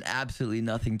had absolutely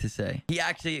nothing to say. He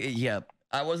actually, yeah,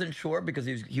 I wasn't sure because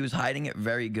he was hiding it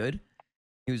very good.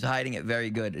 He was hiding it very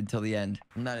good until the end.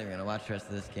 I'm not even gonna watch the rest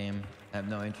of this game. I have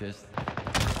no interest.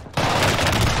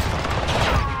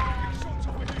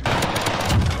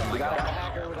 We got a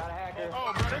hacker.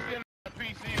 Oh, bro, this getting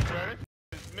PC, bro.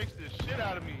 This mixed the shit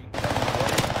out of me.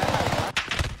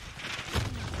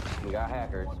 We got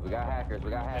hackers.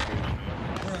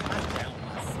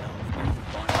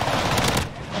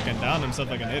 Fucking downed himself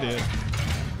like an idiot.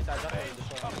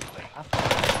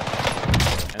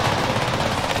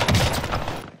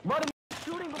 Brother,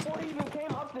 shooting before he even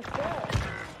came up the stairs.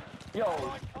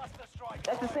 Yo,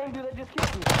 that's the same dude that just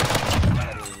killed me.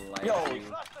 Yo,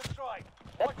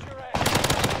 watch your ass.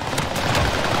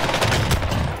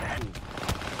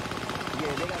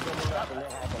 Yeah, they got them up and they're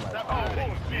hacking like that.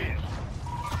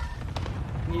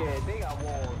 Yeah, they got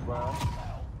walls, bro.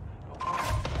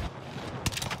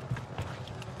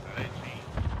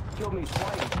 Killed me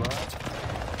twice, bro.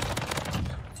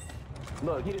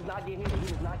 Look, he does not get hit.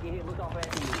 Look how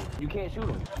fast he moves. You can't shoot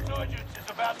him. Resurgence is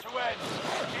about to end.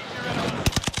 Keep your enemies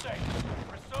safe.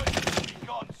 Resurgence will be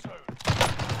gone soon.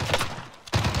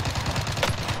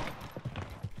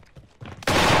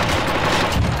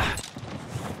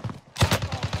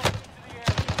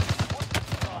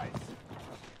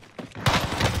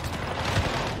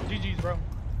 GG's, bro.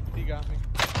 He got me.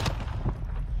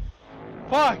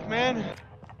 Fuck, man.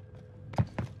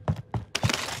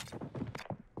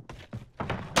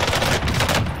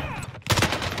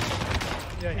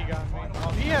 Yeah, he got me. Oh,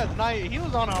 he has he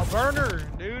was on a burner,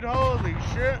 dude. Holy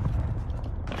shit.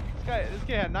 This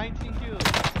guy had 19 kills.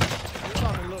 He was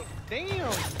on me, look.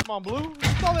 Damn. Come on, Blue. You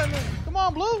saw that man. Come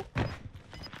on, Blue.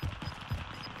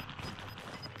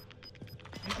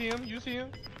 You see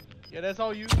him? Yeah, that's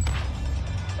all you.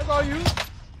 That's all you.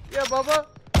 Yeah, Bubba.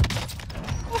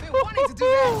 I've been wanting to do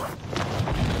that.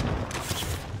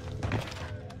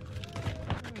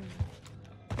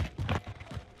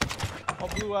 Oh,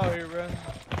 Blue out here, bro.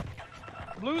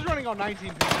 Blue's running on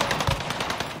 19 people.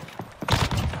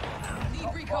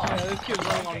 Yeah, this kid's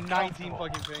running on 19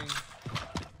 fucking things.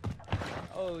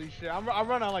 Holy shit. I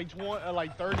run on like 20,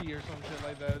 like 30 or some shit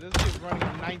like that. This kid's running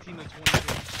on 19 to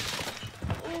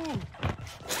 20. Ooh.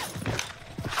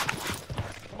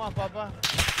 Come on, Papa.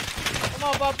 Come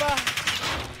on, Papa.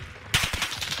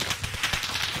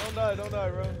 Don't die,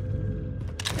 bro.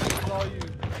 It's all you.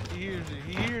 He hears you.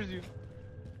 He hears you.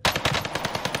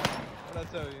 What'd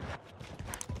I tell you?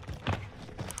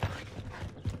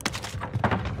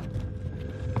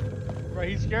 Bro,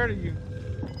 he's scared of you.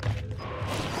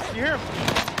 You hear him?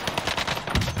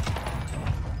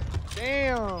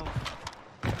 Damn.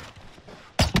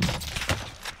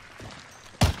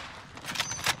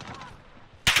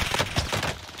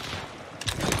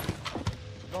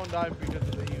 Don't die because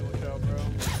of the heal shot, bro.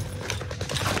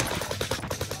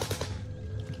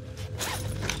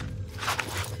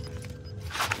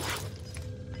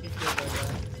 He killed that guy.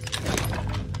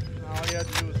 All you have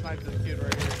to do is snipe this kid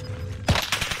right here.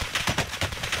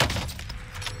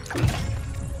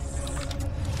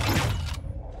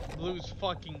 Blue's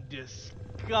fucking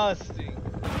disgusting.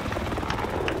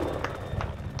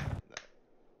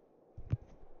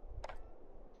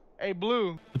 Hey,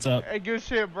 Blue. What's up? Hey, good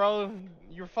shit, bro.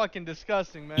 You're fucking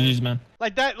disgusting, man. GG's, man.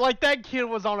 Like that kid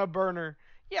was on a burner.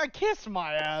 Yeah, kiss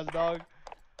my ass, dog.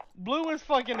 Blue is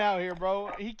fucking out here,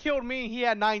 bro. He killed me. He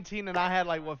had 19 and I had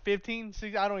like, what, 15?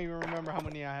 16? I don't even remember how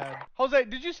many I had. Jose,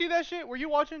 did you see that shit? Were you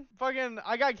watching? Fucking,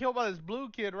 I got killed by this Blue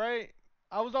kid, right?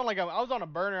 I was on a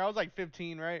burner. I was like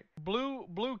 15, right?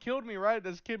 Blue killed me, right?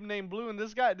 This kid named Blue, and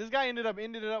this guy ended up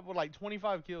with like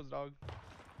 25 kills, dog.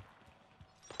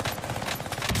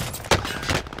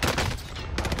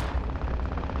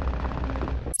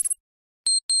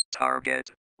 Target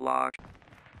locked.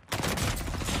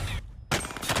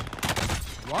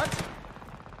 What?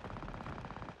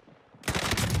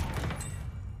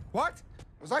 What?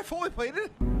 Was I fully plated?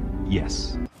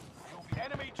 Yes.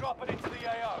 Enemy dropping into the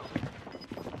AO.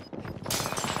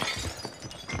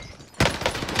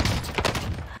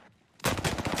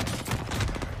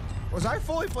 Was I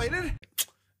fully plated?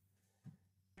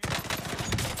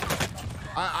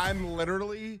 I'm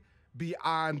literally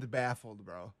beyond baffled,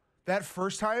 bro. That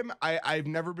first time, I've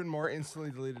never been more instantly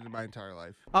deleted in my entire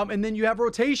life. And then you have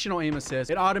rotational aim assist.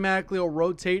 It automatically will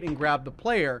rotate and grab the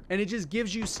player, and it just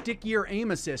gives you stickier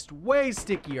aim assist, way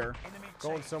stickier.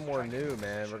 Going somewhere new,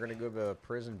 man. We're gonna go to a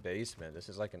prison basement. This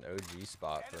is like an OG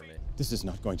spot for me. This is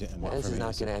not going to end well for me. This is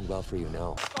not going to end well for you,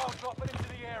 no.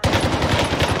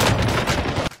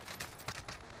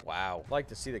 Wow. I'd like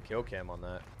to see the kill cam on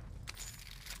that.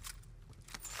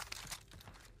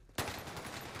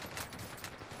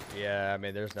 Yeah, I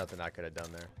mean, there's nothing I could have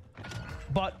done there.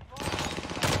 But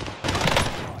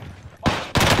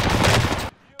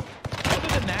other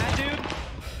than that, dude,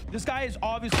 this guy has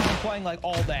obviously been playing like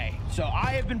all day. So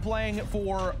I have been playing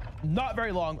for not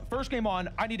very long. First game on,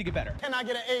 I need to get better. Can I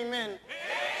get an amen?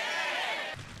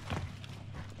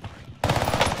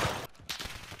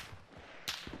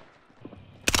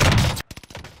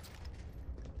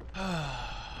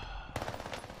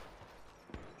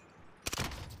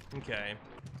 Okay.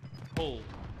 Hold.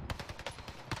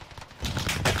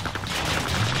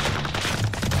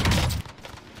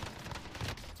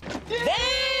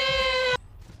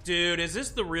 Dude, is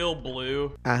this the real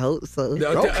Blue? I hope so.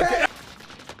 Okay.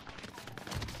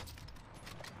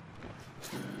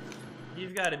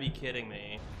 You've got to be kidding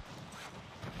me.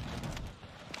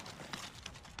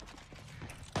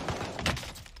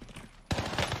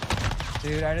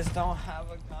 Dude, I just don't have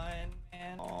a gun,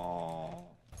 man. Oh.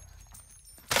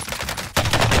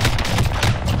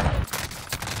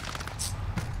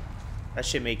 That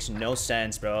shit makes no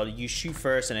sense, bro. You shoot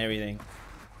first and everything.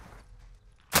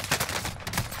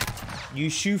 You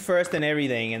shoot first and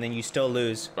everything, and then you still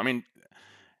lose. I mean,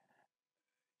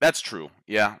 that's true.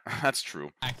 Yeah, that's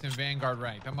true. Active Vanguard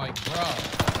rank. I'm like, bro.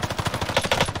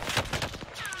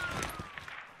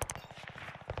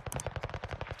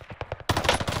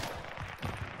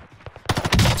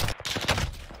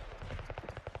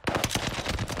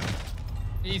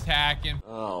 He's hacking.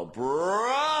 Oh,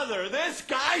 brother, this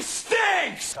guy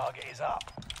stinks! Target is up.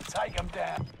 Take him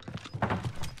down.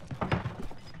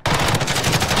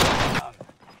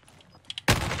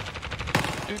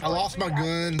 I lost my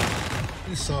gun.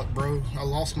 You suck, bro. I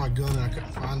lost my gun and I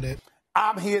couldn't find it.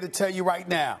 I'm here to tell you right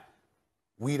now,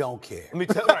 we don't care. Let me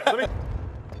tell you. Right, let me.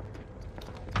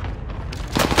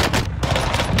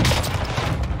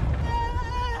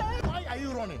 Why are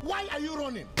you running? Why are you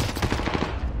running?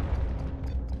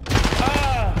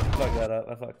 Ah! I fucked that up.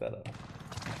 I fucked that up.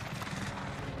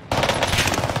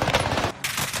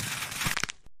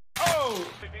 Oh!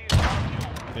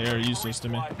 They are useless to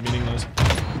me. Meaningless.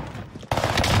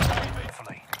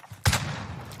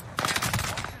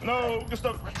 No, good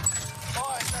stuff.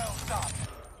 Fire sales up.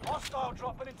 Hostile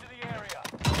dropping into the area.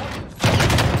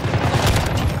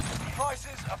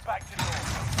 Prices are back to normal.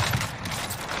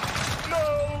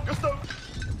 No, good stuff.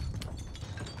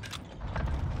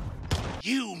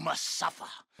 You must suffer.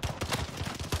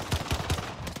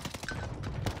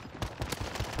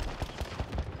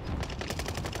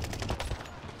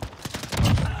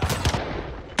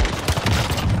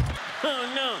 Oh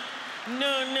no.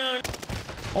 No.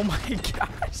 Oh my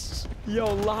gosh. Yo,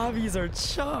 lobbies are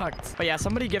chucked. But yeah,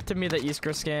 somebody gifted me the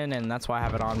Iskra skin, and that's why I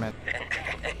have it on, man.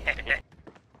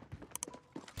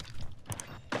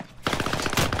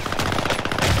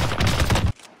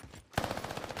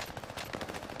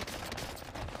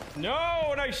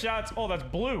 No, nice shots. Oh, that's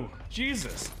blue.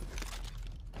 Jesus.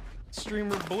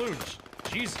 Streamer blue.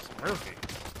 Jesus, Murphy.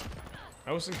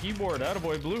 Mouse and keyboard.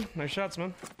 Attaboy, blue. Nice shots,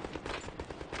 man.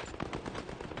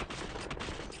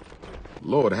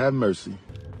 Lord, have mercy.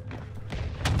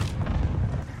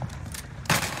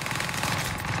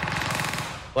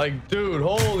 Like, dude,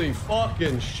 holy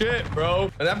fucking shit,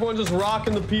 bro. And everyone's just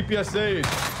rocking the PPSH.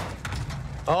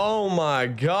 Oh my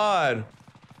God.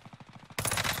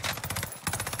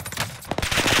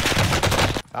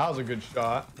 That was a good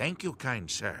shot. Thank you, kind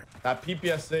sir. That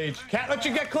PPSH. Can't let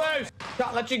you get close.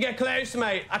 Can't let you get close,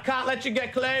 mate. I can't let you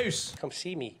get close. Come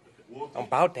see me. I'm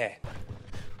about that.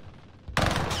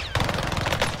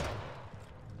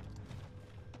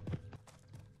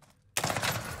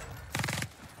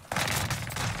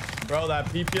 Bro, that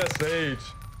PPSH.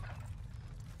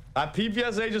 That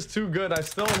PPSH is too good. I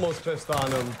still almost pissed on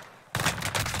him.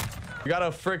 You got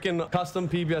a freaking custom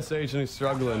PPSH and he's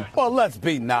struggling. Well, let's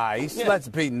be nice. Yeah. Let's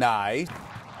be nice.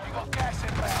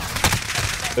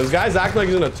 This guy's acting like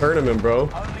he's in a tournament, bro.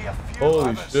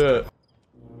 Holy shit.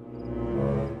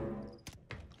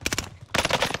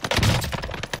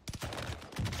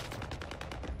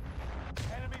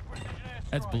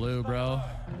 That's blue, bro.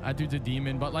 That dude's a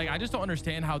demon, but like I just don't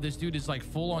understand how this dude is like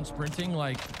full on sprinting.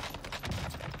 Like,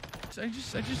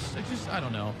 I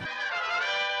don't know.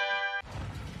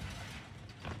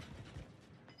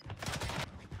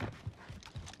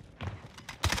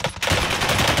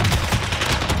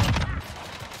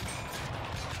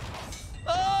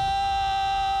 Oh!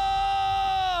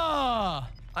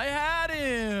 I had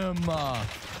him.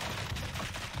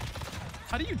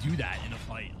 How do you do that in a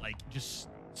fight? Like just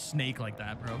snake like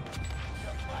that, bro.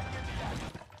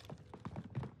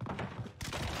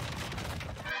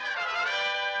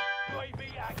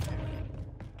 UAV active.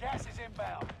 Gas is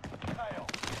inbound. Tail.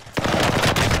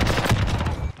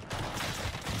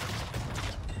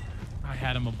 I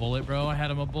had him a bullet, bro. I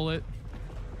had him a bullet.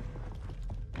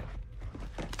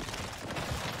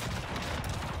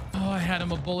 Oh, I had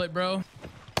him a bullet, bro.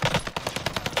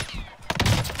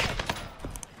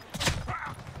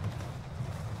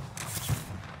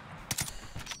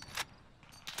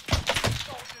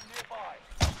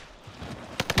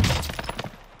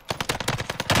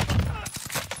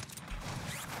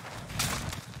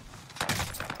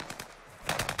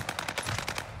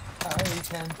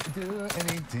 Can't do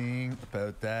anything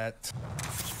about that.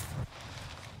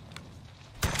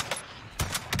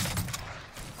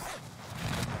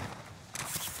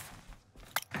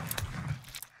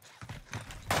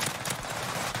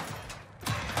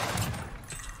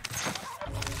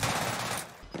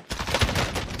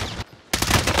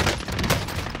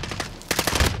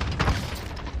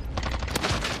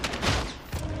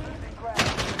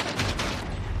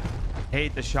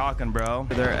 Hate the shotgun, bro.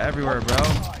 They're everywhere, bro.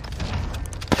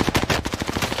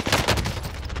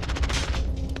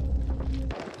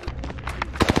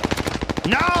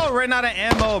 No, ran out of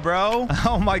ammo, bro.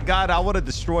 Oh my God, I would have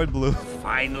destroyed blue.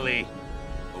 Finally,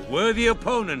 a worthy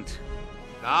opponent.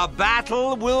 Our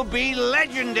battle will be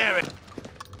legendary.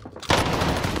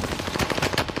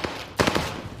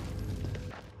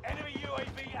 Enemy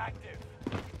UAV active.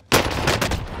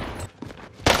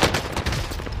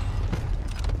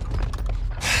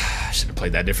 I should have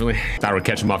played that differently. Thought I would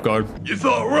catch him off guard. You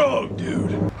thought wrong,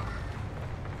 dude.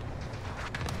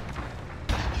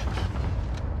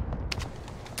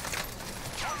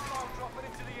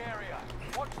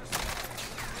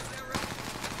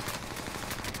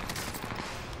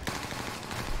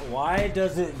 Why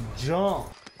does it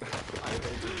jump? I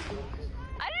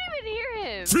didn't even hear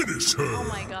him. Finish her. Oh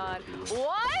my God.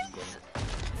 What?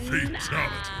 Fatality.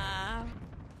 Nah.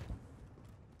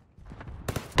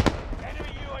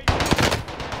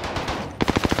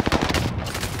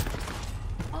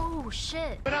 Oh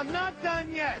shit. But I'm not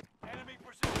done yet. Enemy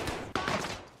precision.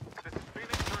 This is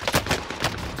Phoenix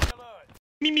 3. Alert.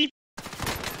 Me.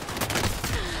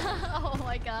 Oh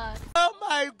my God. Oh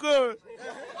my God.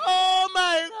 Oh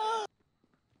my God.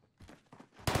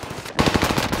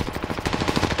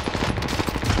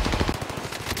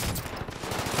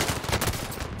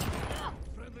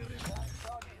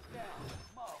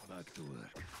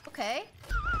 Okay.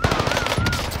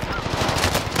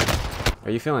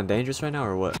 Are you feeling dangerous right now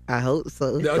or what? I hope so.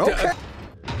 Okay.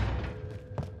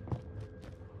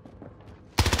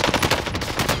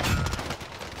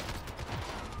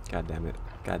 God damn it.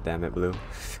 God damn it, Blue.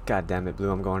 God damn it, Blue.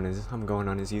 I'm going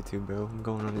on his YouTube, bro. I'm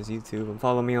going on his YouTube. And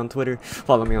follow me on Twitter.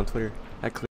 Follow me on Twitter.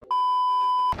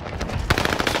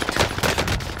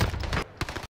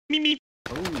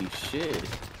 Holy shit.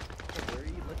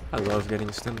 I love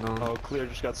getting stemmed on. Oh, Clear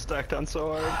just got stacked on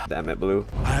so hard. Damn it, Blue.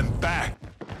 I'm back.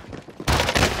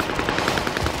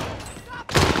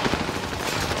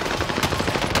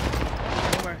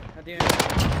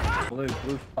 Blue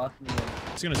fucked me.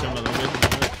 It's gonna send a little bit.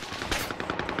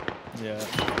 Yeah.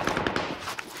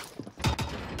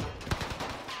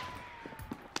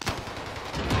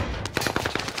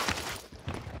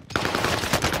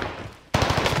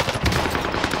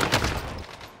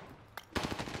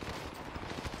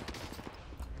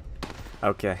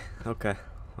 Okay.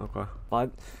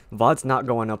 VOD's not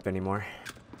going up anymore.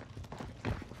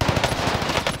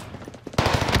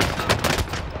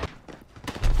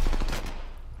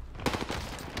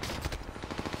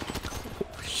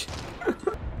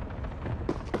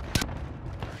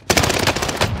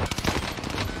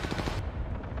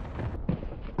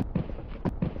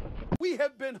 We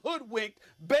have been hoodwinked,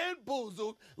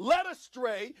 bamboozled, led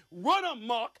astray, run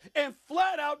amok, and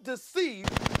flat out deceived.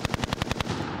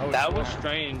 That was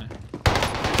strange.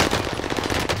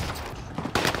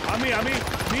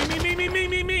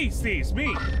 Me, Steve,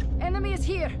 me. Enemy is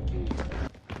here.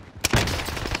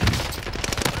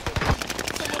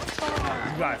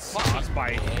 You got sauced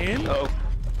by him? Oh.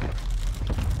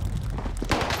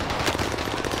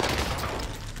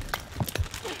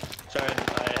 Sorry,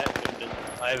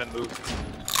 I haven't moved.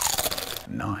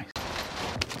 Nice.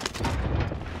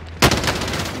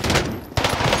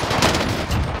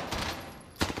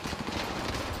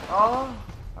 Oh,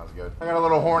 that was good. I got a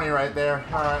little horny right there.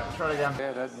 All right, let's try it again.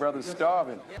 Yeah, that brother's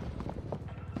starving.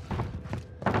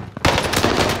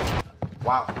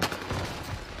 Wow.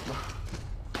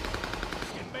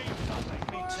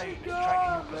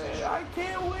 I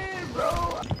can't win,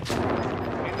 bro.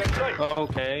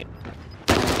 Okay.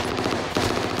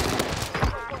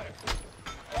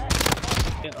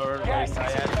 Or at least I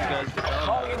asked you guys to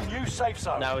Targeting new safe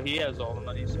zone. Now he has all the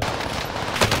money, so.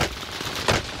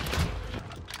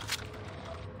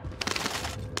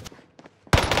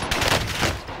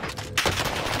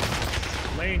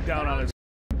 Laying down on his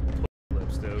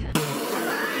lips, dude.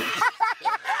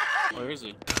 Where is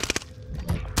he?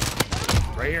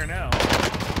 Right here now.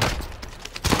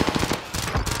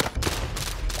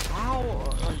 Ow!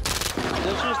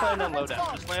 Let's just land on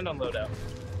loadout. Just land on loadout.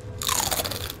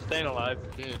 Staying alive.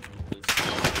 Good.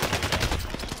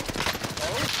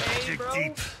 Okay, bro.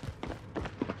 Deep.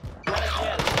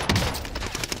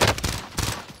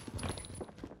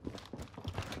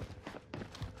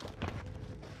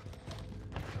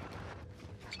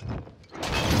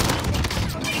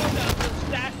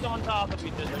 Stacked on top of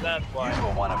each other, that's why.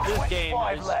 This game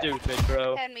is stupid,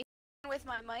 bro. Had me with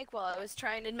my mic while I was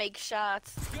trying to make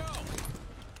shots.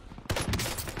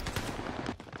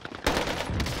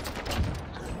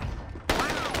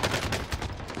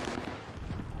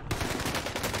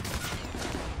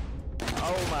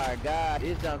 Oh my god,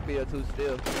 this don't feel too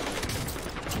still.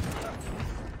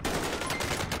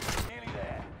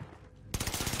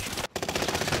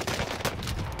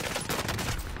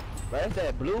 Bro, that's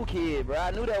that blue kid, bro.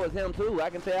 I knew that was him too. I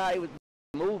can tell how he was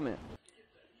movement.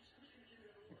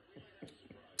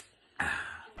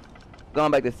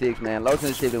 Going back to 6, man. Low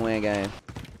sensitivity win game.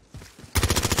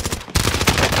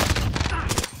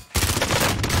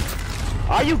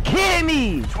 Are you kidding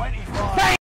me?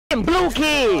 25. Blue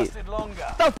kid.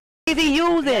 What the f is he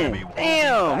using?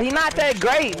 Damn, he not that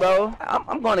great, bro.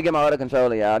 I'm going to get my other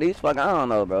controller, y'all. These fucking, I don't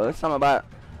know, bro. It's something about,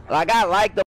 like, I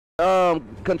like the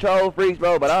control freaks,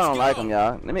 bro, but I don't like them,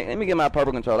 y'all. Let me get my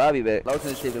purple controller. I'll be back. Low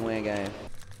sensitivity win game.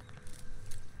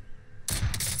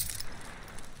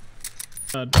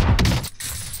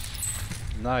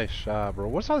 Nice shot, bro.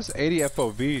 What's all this 80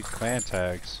 FOV clan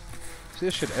tags? See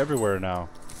this shit everywhere now.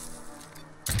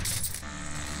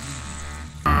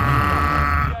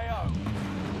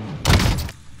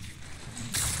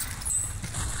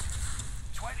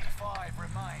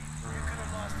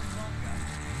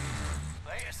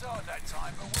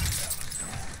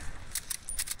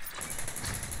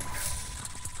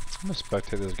 I'm gonna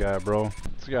spectate this guy, bro.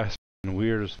 This guy's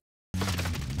weird as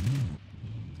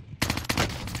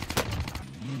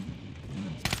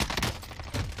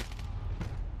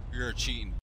You're a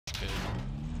cheating kid.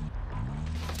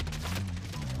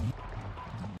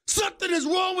 Something is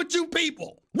wrong with you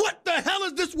people. What the hell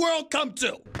has this world come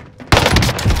to?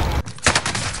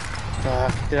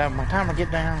 Get out of my timer, get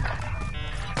down.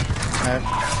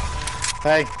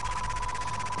 Hey,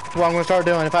 what I'm gonna start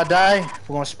doing, if I die,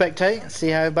 we're gonna spectate and see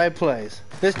how everybody plays.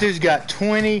 This dude's got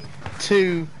 20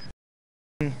 22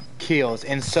 kills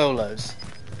in solos.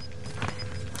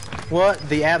 What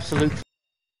the absolute...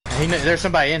 There's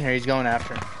somebody in here he's going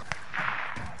after.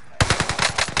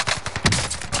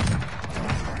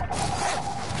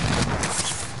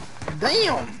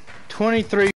 Damn!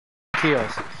 23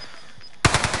 kills.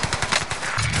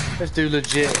 This dude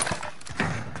legit.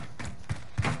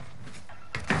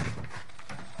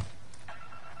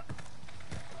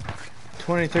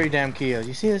 $23 damn kills.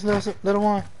 You see this little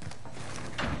one?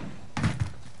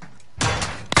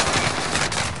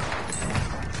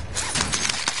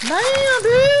 Damn,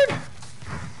 dude!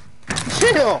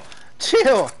 Chill!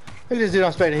 Chill! Look at this dude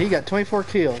on Spectre. He got 24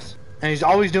 kills. And he's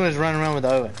always doing is running around with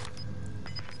the Owen.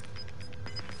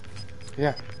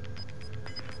 Yeah.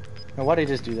 Now, why did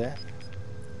he just do that?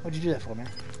 What'd you do that for, man?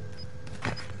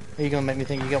 Are you gonna make me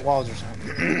think you got walls or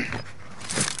something?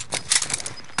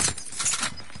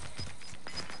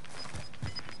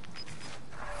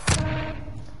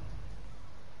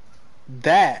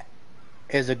 That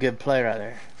is a good play right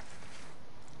there.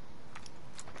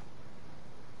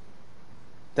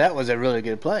 That was a really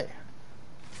good play.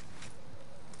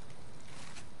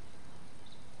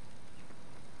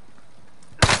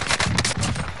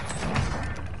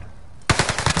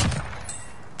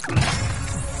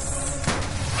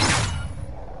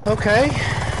 Okay.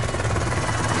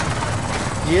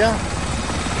 Yeah.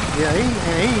 Yeah,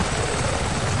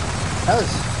 that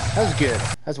was good.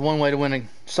 That's one way to win a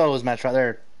solos match right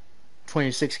there.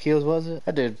 26 kills, was it?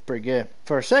 That did pretty good.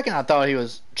 For a second I thought he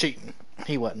was cheating.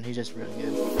 He wasn't. He's just really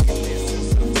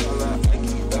good.